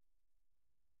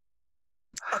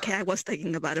 Okay, I was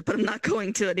thinking about it, but I'm not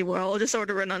going to anymore. I'll just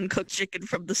order an uncooked chicken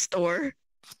from the store.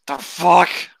 The fuck?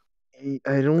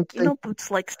 I don't think... You know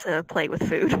Boots likes to play with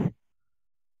food.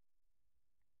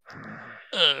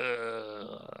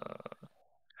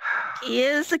 He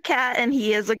is a cat and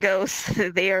he is a ghost.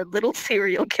 They are little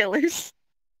serial killers.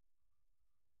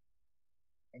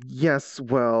 Yes,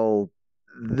 well,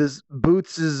 this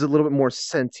Boots is a little bit more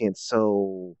sentient,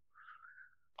 so...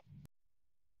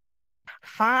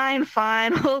 Fine.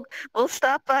 We'll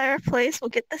stop by our place. We'll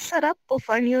get this set up. We'll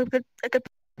find you a good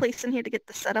place in here to get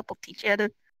this set up. We'll teach you how to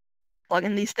plug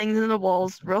in these things in the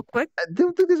walls real quick. I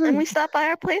don't think there's And we stop by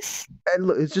our place. And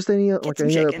look, it's just any other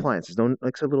chicken. appliances. Don't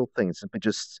like a little thing. It's simply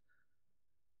just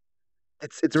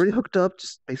it's already hooked up.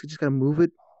 Just basically just gotta move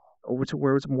it over to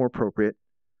where it's more appropriate.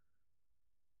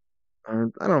 I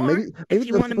don't know. Maybe if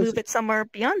you want to move it somewhere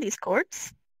beyond these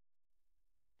cords,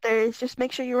 there's just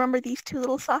make sure you remember these two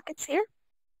little sockets here,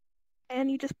 and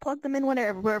you just plug them in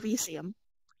wherever you see them.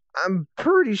 I'm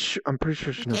pretty sure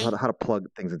she knows how to plug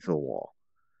things into the wall.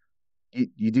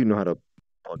 You do know how to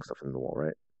plug stuff into the wall,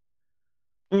 right?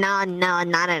 No,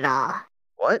 not at all.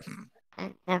 What?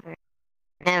 I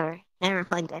never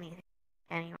plugged anything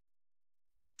anywhere.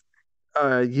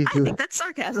 You I think that's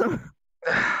sarcasm.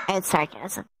 It's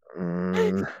sarcasm.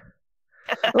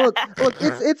 Look,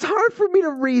 it's hard for me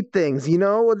to read things, you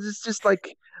know? It's just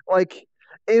like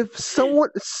if someone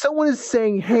is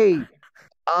saying, "Hey,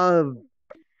 I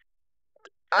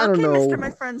don't know." Mister,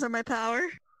 my friends are my power.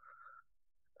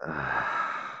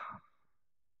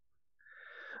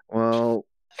 Well,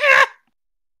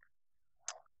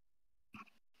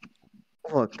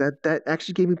 look, that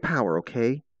actually gave me power,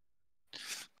 okay?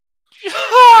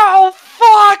 Oh,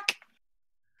 fuck!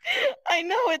 I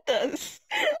know it does.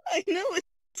 I know it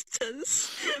does.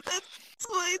 That's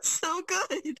why it's so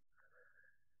good.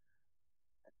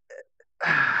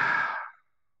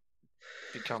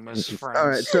 Become his friends. All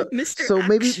right, so Mr. so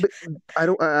maybe Action. I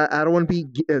don't want to be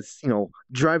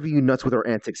driving you nuts with our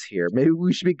antics here. Maybe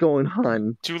we should be going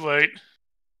on. Too late.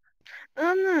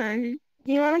 No.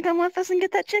 You want to come with us and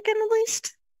get that chicken at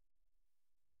least?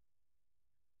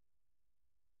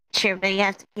 Sure, but you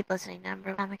have to keep listening to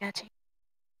Umbra. Tamagotchi.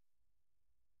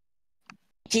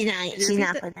 She's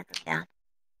not putting that thing down.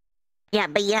 Yeah,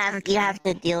 but you have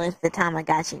to deal with the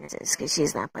Tamagotchi because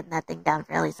she's not putting that thing down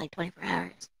for at least like 24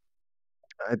 hours.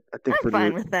 I think I'm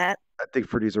fine with that. I think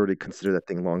Freddie's already considered that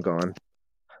thing long gone.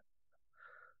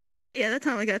 Yeah, that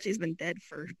Tamagotchi's been dead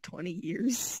for 20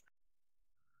 years.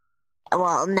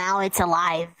 Well, now it's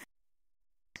alive.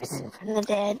 From the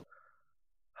dead.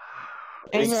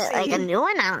 Or is it like a new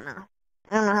one? I don't know.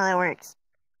 I don't know how that works.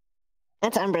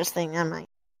 That's Umbra's thing. I'm like,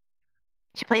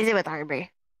 she plays it with Arbor.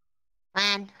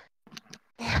 Man.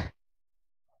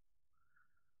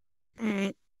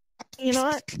 Alright. You know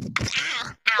what?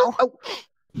 Ow. Oh.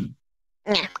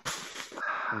 Yeah.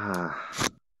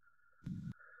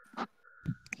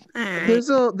 Alright. There's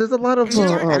a lot of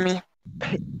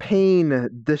pain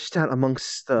dished out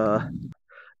amongst the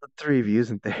three of you,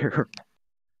 isn't there?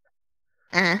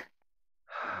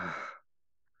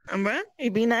 Umbra,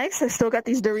 you be nice. I still got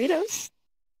these Doritos.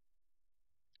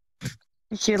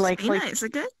 You hear like nice,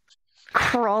 okay?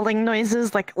 crawling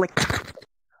noises, like. Nope.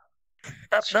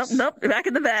 Back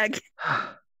in the bag.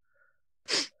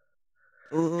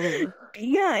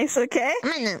 Be nice, okay?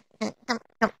 Come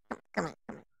on.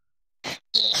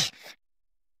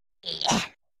 Yeah.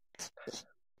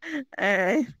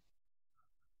 Alright.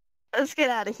 Let's get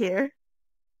out of here.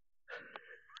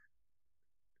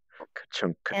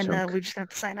 Ka-chunk, And ka-chunk. we just have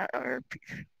to sign out our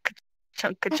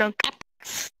ka-chunk.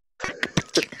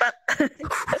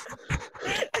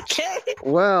 Okay.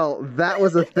 Well, that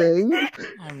was a thing.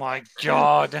 Oh my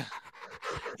god.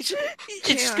 It's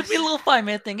just gonna be a little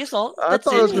 5-minute thing, it's all. I That's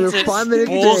thought it was It's gonna be a 5-minute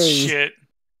thing. bullshit.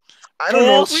 I don't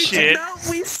know. Bullshit.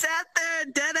 We sat there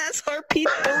and dead-ass RP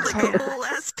building a whole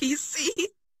ass PC.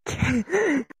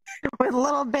 With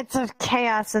little bits of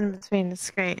chaos in between. It's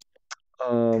great.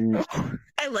 I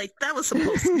like that was some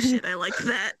wholesome shit. I like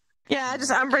that. Yeah,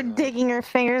 just Umbra digging her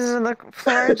fingers in the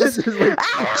floor. Just. Right,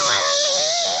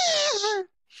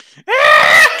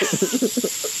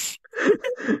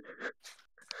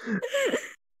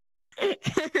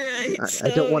 I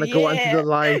don't want to go onto the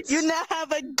lights. You now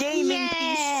have a gaming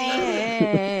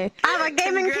PC. I have a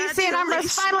gaming PC and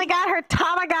Umbra's finally got her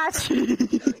Tamagotchi.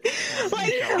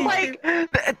 like,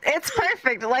 it's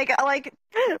perfect. Like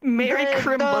Merry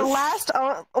Christmas. The last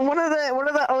one of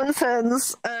the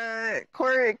Onsens,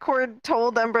 Cord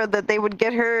told Umbra that they would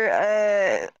get her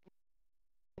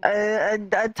a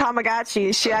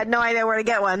Tamagotchi. She had no idea where to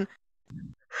get one.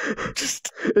 It's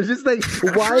just like,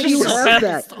 why do you have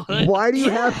that? Why do you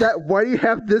have that? Why do you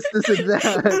have this, and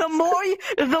that? The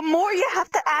more you have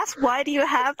to ask, why do you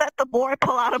have that? The more I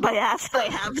pull out of my ass, I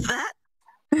have that.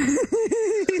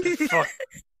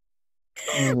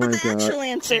 Oh But the actual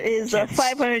answer is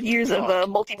 500 years of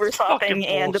multiverse hopping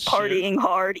and partying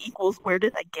hard equals where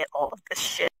did I get all of this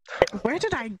shit? Where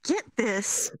did I get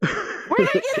this? Where did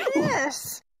I get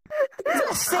this? Is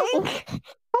it a sink?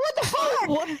 What the fuck?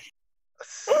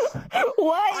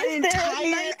 Why is there a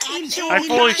I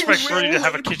fully expect Brody to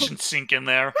have a kitchen sink in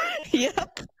there.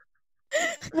 Yep.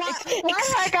 Why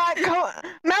I got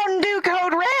Mountain Dew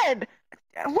Code Red?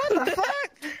 What the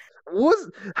fuck?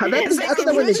 That's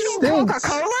not when it stinks.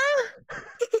 Coca-Cola?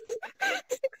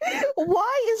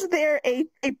 Why is there a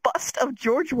bust of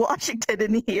George Washington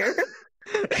in here?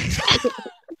 When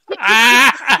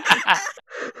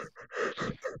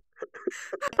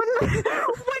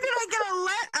did I get a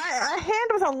hand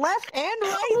with a left and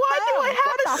right? Why do I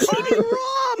have a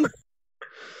CD-ROM?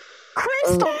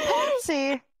 Crystal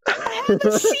Pepsi. I have a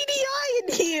CDI in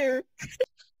here.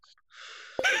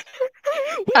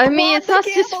 I mean, it's not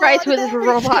just Sprite with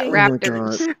robot Oh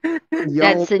raptors.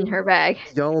 That's in her bag.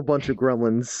 Y'all a bunch of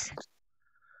gremlins.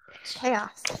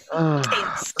 Chaos.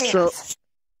 So,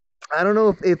 I don't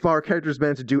know if our characters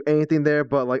managed to do anything there,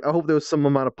 but like I hope there was some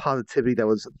amount of positivity that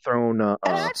was thrown. It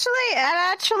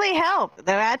actually helped.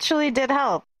 That actually did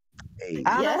help. Hey.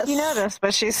 I don't know if you noticed,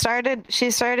 but she started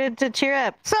to cheer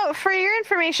up. So, for your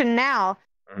information now,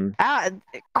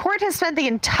 Court has spent the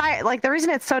entire the reason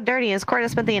it's so dirty is Court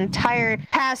has spent the entire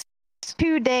past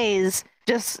 2 days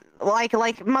just like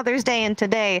Mother's Day and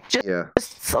today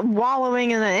just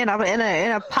wallowing in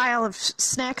a pile of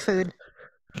snack food.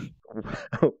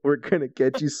 We're gonna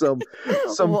get you some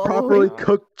properly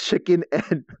cooked chicken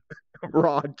and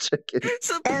raw chicken.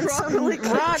 Some properly cooked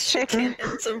raw chicken.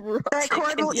 And some raw that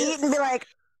Cord will eat and be like,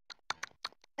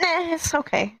 nah, it's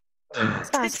okay.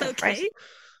 It's okay.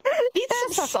 Eat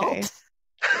some salt.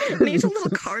 Needs a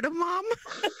little cardamom.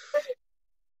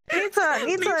 needs a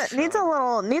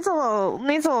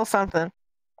little something.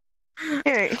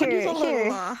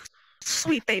 Here.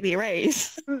 Sweet baby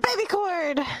Rays. Baby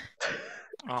Cord.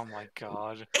 Oh my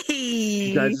god. Hey,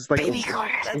 you guys just like baby Cord.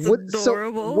 That's what?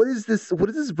 adorable. So what is this? What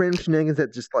is this random shenanigans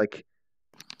that just like?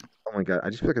 Oh my god! I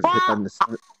just feel like I was hit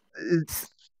by this.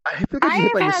 I feel like I I've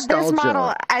hit by had nostalgia. this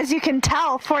model, as you can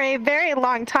tell, for a very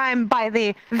long time by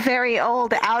the very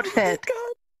old outfit.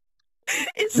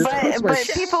 But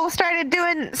people started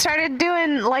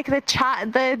doing like the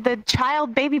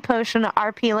child baby potion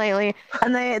RP lately,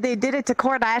 and they did it to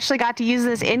Cord. I actually got to use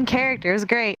this in character. It was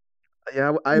great.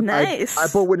 Yeah, Nice. I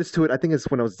bore witness to it. I think it's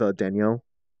when I was Danielle.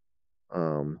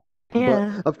 Yeah.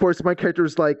 But of course, my character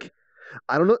is like,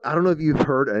 I don't know if you've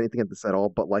heard anything of this at all,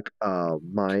 but like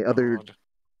my other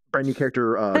brand new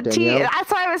character, Danielle. That's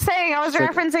what I was saying. I was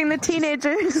referencing the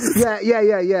teenagers.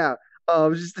 Yeah.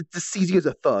 Just sees you as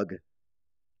a thug.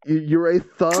 You're a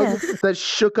thug that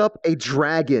shook up a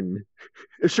dragon.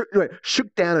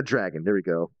 Shook down a dragon. There we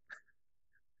go.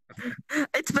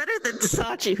 It's better than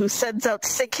Sachi, who sends out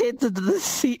sick kids into the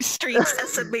streets.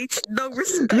 SMH, no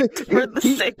respect for the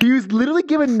sick. He was literally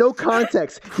given no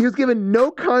context. He was given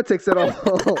no context at all.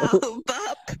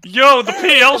 Yo, the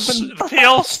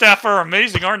PL staff are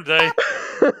amazing, aren't they?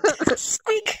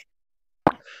 Squeak.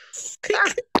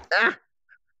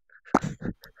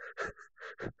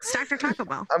 It's Dr. Taco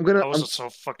Bell. I was so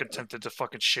fucking tempted to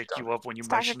fucking shake you up when you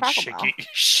mentioned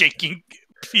shaking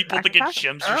people to get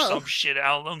gems or some shit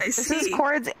out of them. This is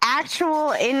Cord's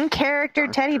actual in-character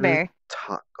teddy bear.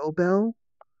 Taco Bell?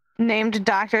 Named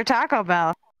Dr. Taco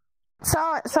Bell. So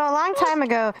a long time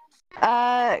ago,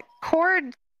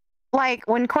 Cord, like,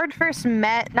 when Cord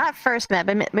not first met,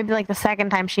 but maybe like the second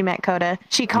time she met Coda,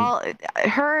 she called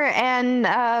her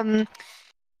and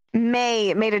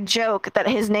May made a joke that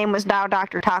his name was now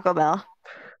Dr. Taco Bell.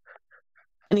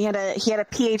 And he had a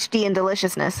PhD in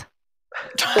deliciousness.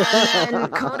 And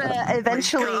Coda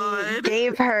eventually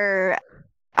gave her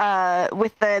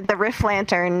with the Rift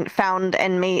Lantern found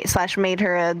and made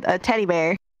her a teddy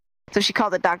bear. So she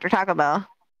called it Dr. Taco Bell.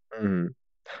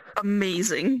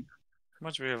 Amazing.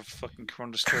 Reminds me of a fucking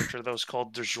Cronus character that was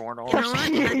called DiGiorno. You know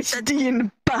what? PhD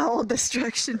in bowel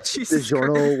destruction. Jesus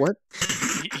DiGiorno, what?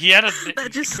 He had a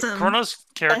Cronus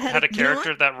had a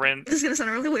character that ran. This is gonna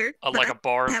sound really weird. Like a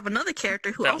bar. I have another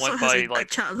character who that also went has by, a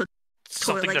childhood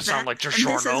something like that sounded like DiGiorno. And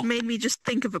this has DiGiorno. made me just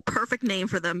think of a perfect name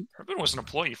for them. Herman was an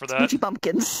employee for that. Smoochy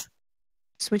Bumpkins.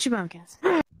 Smoochy Bumpkins.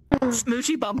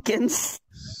 Smoochy Bumpkins.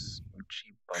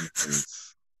 Smoochy Bumpkins.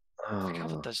 I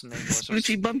forgot what this name was.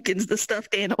 Smoochy Bumpkins, the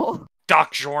stuffed animal.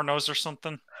 Doc Giornos or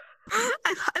something.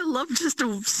 I love just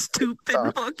a stupid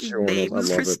fucking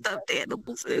names for stuffed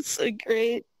animals. It's so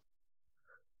great.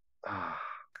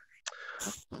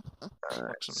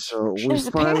 So there's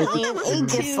apparently an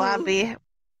Aegis lobby,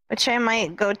 which I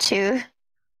might go to.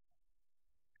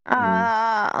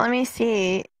 Let me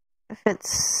see if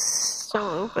it's still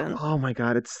open. Oh my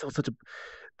god, it's still such a.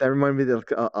 That reminded me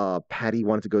that Patty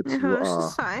wanted to go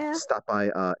to stop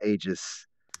by Aegis,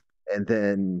 and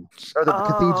then the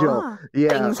cathedral. Yeah,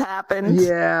 things happened.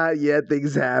 Yeah,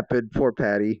 things happened. Poor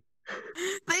Patty.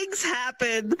 Things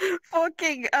happened.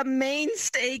 Fucking a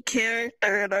mainstay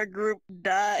character in our group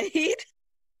died,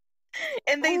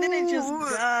 and they didn't just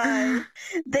die.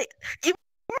 You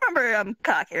remember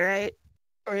Kaku, right?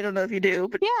 Or I don't know if you do,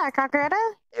 but yeah,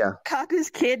 Kakuretta. Yeah,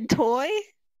 Kaku's kid toy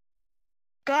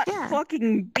got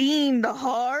fucking beamed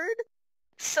hard,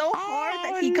 so hard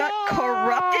that he got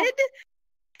corrupted.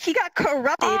 He got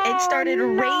corrupted and started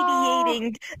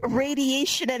radiating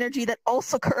radiation energy that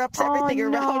also corrupts everything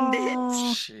around it.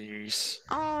 Jeez.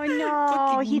 Oh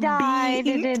no, he died.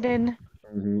 He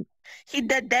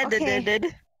dead.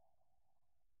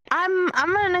 I'm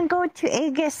gonna go to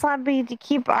Aegis lobby to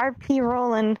keep RP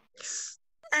rolling.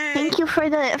 Thank you for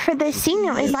the scene.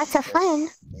 It was lots of fun.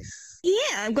 Yeah,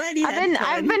 I'm glad you.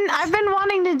 I've been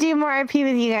wanting to do more RP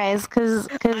with you guys because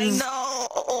I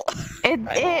know it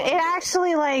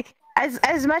actually, like,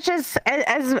 as much as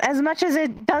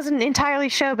it doesn't entirely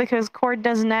show because Cord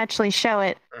doesn't actually show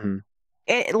it.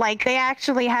 It, like, they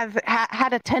actually have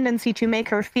had a tendency to make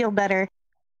her feel better.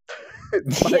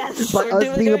 Yes, by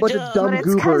us being a bunch of dumb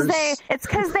goobers. It's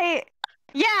because they.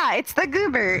 Yeah, it's the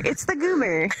goober. Gooberism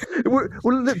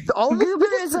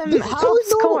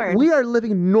helps Cord. We are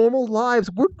living normal lives.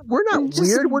 We're not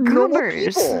weird. We're normal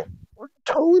people. We're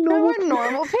totally normal. We're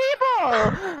normal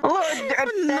people.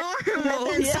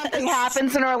 Then something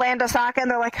happens in Orlando Soccer,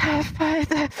 and they're like,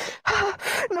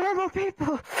 normal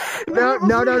people. No,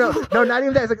 not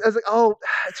even that. It's like, oh,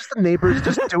 it's just the neighbors.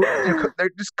 Just do it.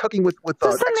 They're just cooking with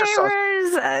extra sauce.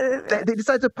 They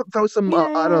decide to throw some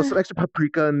I don't know, some extra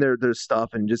paprika in their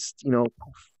stuff, and just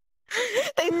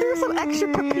they threw some extra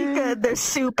paprika in their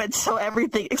soup, and so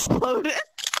everything exploded.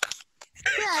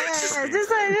 Yeah. Just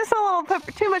a little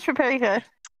too much paprika.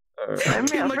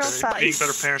 Being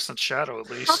better parents than Shadow, at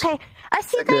least. Okay, I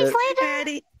see you guys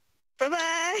later.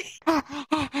 Bye-bye.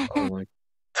 Oh my.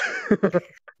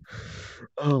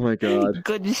 Oh my god.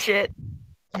 Good shit.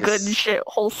 Yes. Good shit.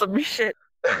 Wholesome shit.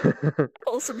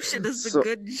 Wholesome shit is the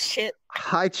good shit.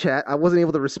 Hi, chat. I wasn't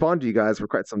able to respond to you guys for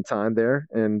quite some time there,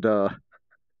 and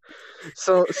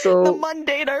so the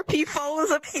mundane RP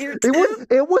follows up here too.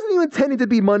 It wasn't even intended to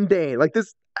be mundane. Like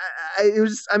this, it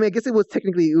was just. I mean, I guess it was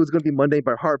technically going to be mundane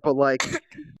by heart, but like,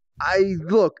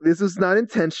 look, this is not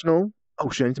intentional. Oh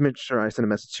shit! I need to make sure I send a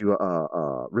message to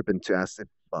Ribbon to ask if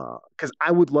because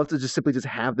I would love to just simply just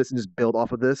have this and just build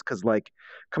off of this. Because like,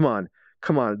 come on,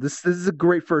 this is a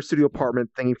great first studio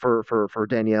apartment thingy for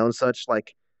Danielle and such.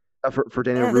 Like, for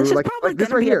Danielle Rue, like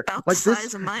this right here, about like the this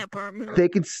size of my apartment.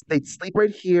 They'd sleep right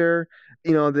here.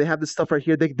 You know, they have this stuff right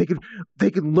here. They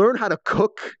could learn how to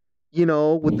cook. You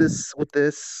know, with this.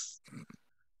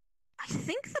 I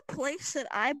think the place that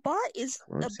I bought is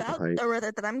about, or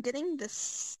rather that I'm getting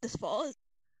this fall is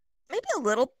maybe a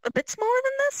bit smaller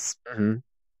than this,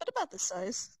 but about this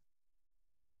size.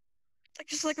 Like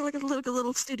just like a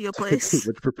little studio place.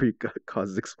 Which paprika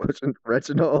causes explosion,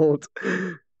 Reginald.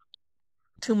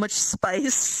 Too much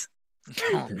spice.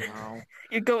 Oh no!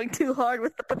 You're going too hard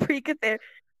with the paprika there.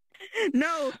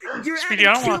 No, you're Speedy,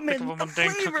 adding I don't want to think of a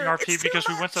mundane cooking RP because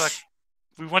we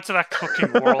went to that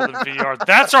cooking world in VR.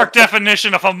 That's our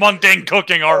definition of a mundane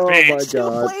cooking RP. Oh my god! It's too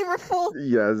flavorful.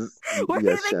 Yes. We're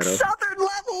hitting southern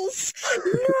levels.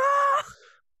 No.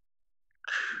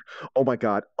 Oh my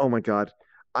god!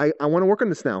 I want to work on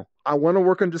this now. I want to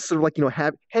work on just sort of like,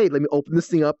 hey, let me open this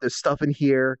thing up. There's stuff in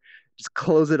here. Just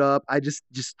close it up. I just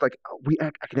like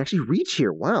I can actually reach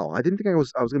here. Wow, I didn't think I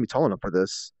was gonna be tall enough for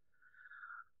this.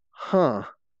 Huh.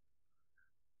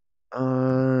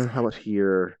 How about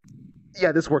here?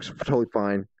 Yeah, this works totally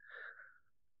fine.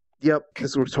 Yep,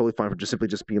 this works totally fine for simply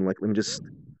being like, let me just.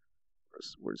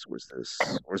 Where's this?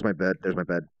 Where's my bed? There's my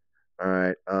bed. All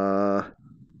right.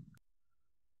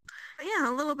 Yeah,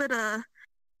 a little bit of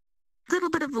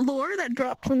lore that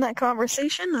dropped from that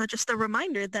conversation. Just a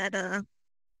reminder that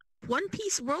One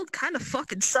Piece world kind of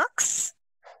fucking sucks.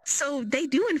 So they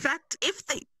do, in fact, if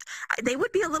they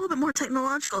would be a little bit more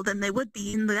technological than they would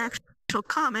be in the actual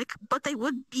comic, but they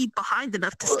would be behind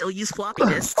enough to still use floppy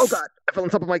disks. Oh god, I fell on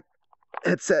top of my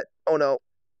headset. Oh no,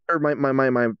 or my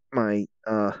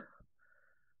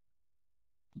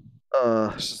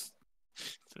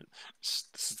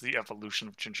This is the evolution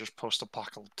of Ginger's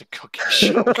post-apocalyptic cooking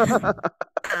show.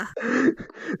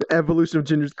 Evolution of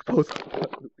Ginger's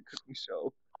post-apocalyptic cooking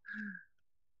show.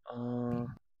 Oh,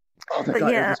 thank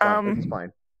God, yeah, it's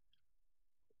fine.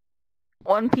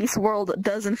 One Piece world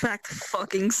does in fact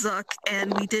fucking suck,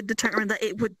 and we did determine that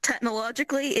it would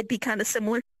technologically it'd be kind of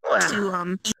similar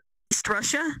to East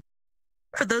Russia.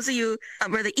 For those of you,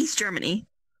 or the East Germany.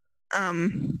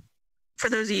 For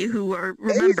those of you who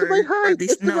remember or at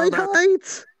least know about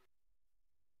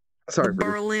the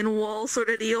Berlin Wall sort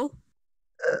of deal.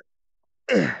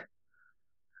 I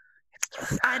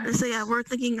had to say, we're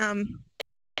thinking,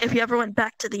 if you ever went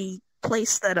back to the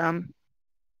place that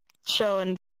Show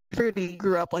and Fruity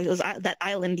grew up, like that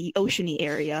islandy, oceany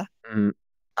area,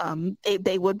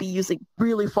 they would be using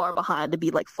really far behind to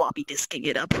be like floppy disking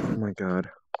it up. Oh my god!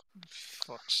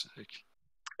 Fuck's sake!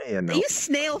 Yeah, no. They use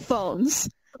snail phones,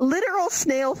 literal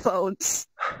snail phones.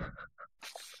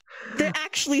 They're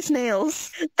actually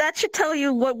snails. That should tell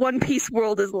you what One Piece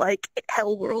world is like.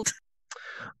 Hell world.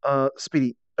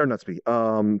 Speedy, or not Speedy.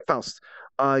 Faust.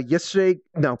 Yesterday,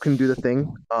 no, couldn't do the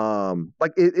thing.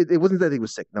 Like it wasn't that he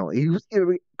was sick. No,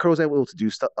 Kuro was able to do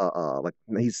stuff. Like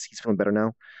he's feeling better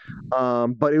now.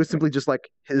 But it was simply just like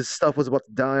his stuff was about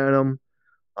to die on him.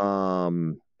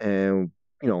 And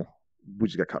we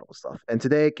just got caught up with stuff. And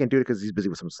today I can't do it because he's busy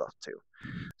with some stuff too.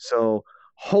 So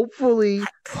hopefully,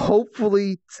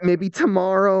 maybe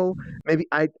tomorrow. Maybe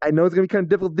I know it's gonna be kind of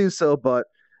difficult to do so, but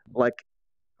like,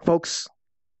 folks,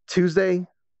 Tuesday,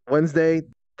 Wednesday.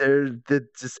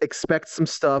 Just expect some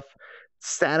stuff.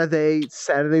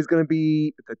 Saturday's gonna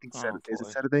be. I think Saturday is it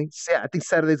Saturday? Yeah, I think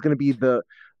Saturday's gonna be the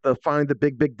finally the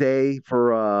big day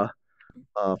for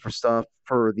stuff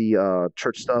for the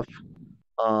church stuff.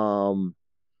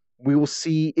 We will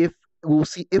see if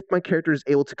my character is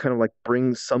able to kind of like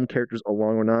bring some characters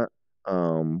along or not.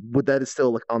 But that is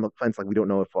still like on the fence. Like we don't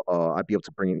know if I'd be able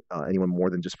to bring anyone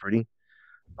more than just Fruity.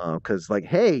 Because like,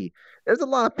 hey, there's a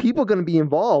lot of people going to be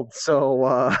involved,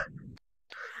 so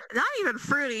not even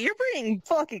Fruity. You're bringing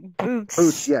fucking Boots.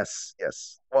 Boots, yes.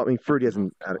 Well, I mean, Fruity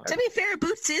hasn't. To be fair,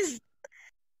 Boots is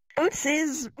Boots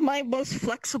is my most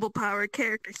flexible power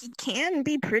character. He can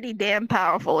be pretty damn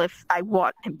powerful if I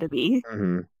want him to be.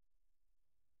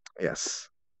 Yes.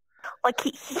 Like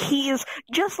he is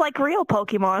just like real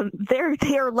Pokemon.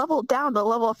 They're leveled down to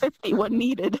level 50 when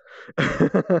needed.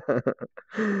 A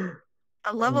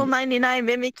level 99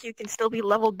 Mimikyu can still be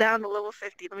leveled down to level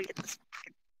 50. Let me get this.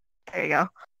 There you go.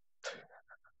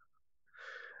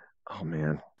 Oh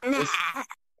man. Yeah.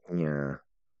 Yeah.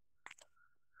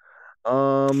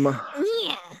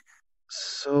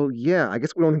 So yeah, I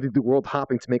guess we don't need to do world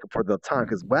hopping to make up for the time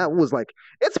because wow, it was like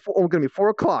it's gonna be 4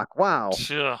 o'clock. Wow.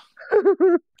 Yeah.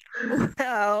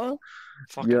 Wow.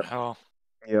 Fucking hell.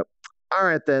 Yep. All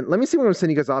right then. Let me see what I'm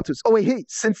sending you guys off to. Oh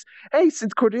wait, since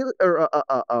Cordelia or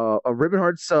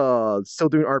Ribbonheart's still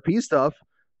doing RP stuff,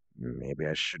 maybe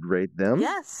I should rate them.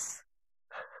 Yes.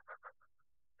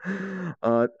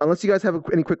 Unless you guys have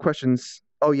any quick questions.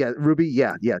 Oh yeah, Ruby.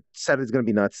 Yeah. Saturday's gonna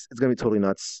be nuts. It's gonna be totally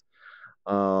nuts.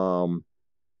 And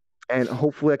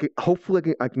hopefully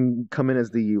I can come in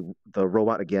as the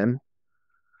robot again.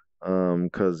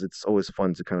 Because it's always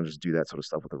fun to kind of just do that sort of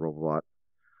stuff with the robot.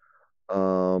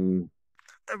 The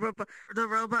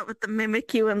robot with the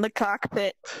Mimikyu in the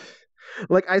cockpit.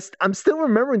 Like I'm still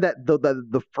remembering that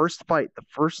the first fight, the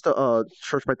first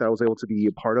church fight that I was able to be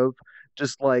a part of,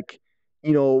 just like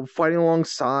fighting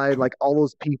alongside like all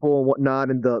those people and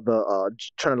whatnot, and the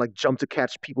trying to like jump to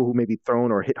catch people who may be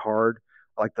thrown or hit hard,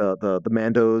 like the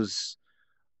Mandos,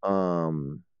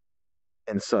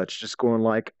 and such, just going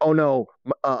like, oh no,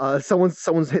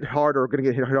 someone's hit hard or gonna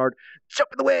get hit hard, jump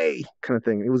in the way, kind of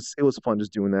thing. It was fun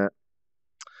just doing that.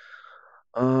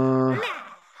 All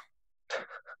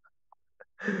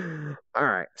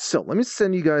right, so let me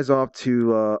send you guys off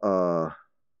to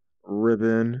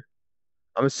Ribbon.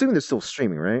 I'm assuming they're still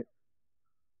streaming, right?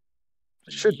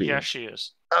 It should be. Yeah, she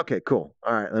is. Okay, cool.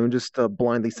 All right, let me just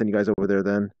blindly send you guys over there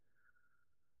then.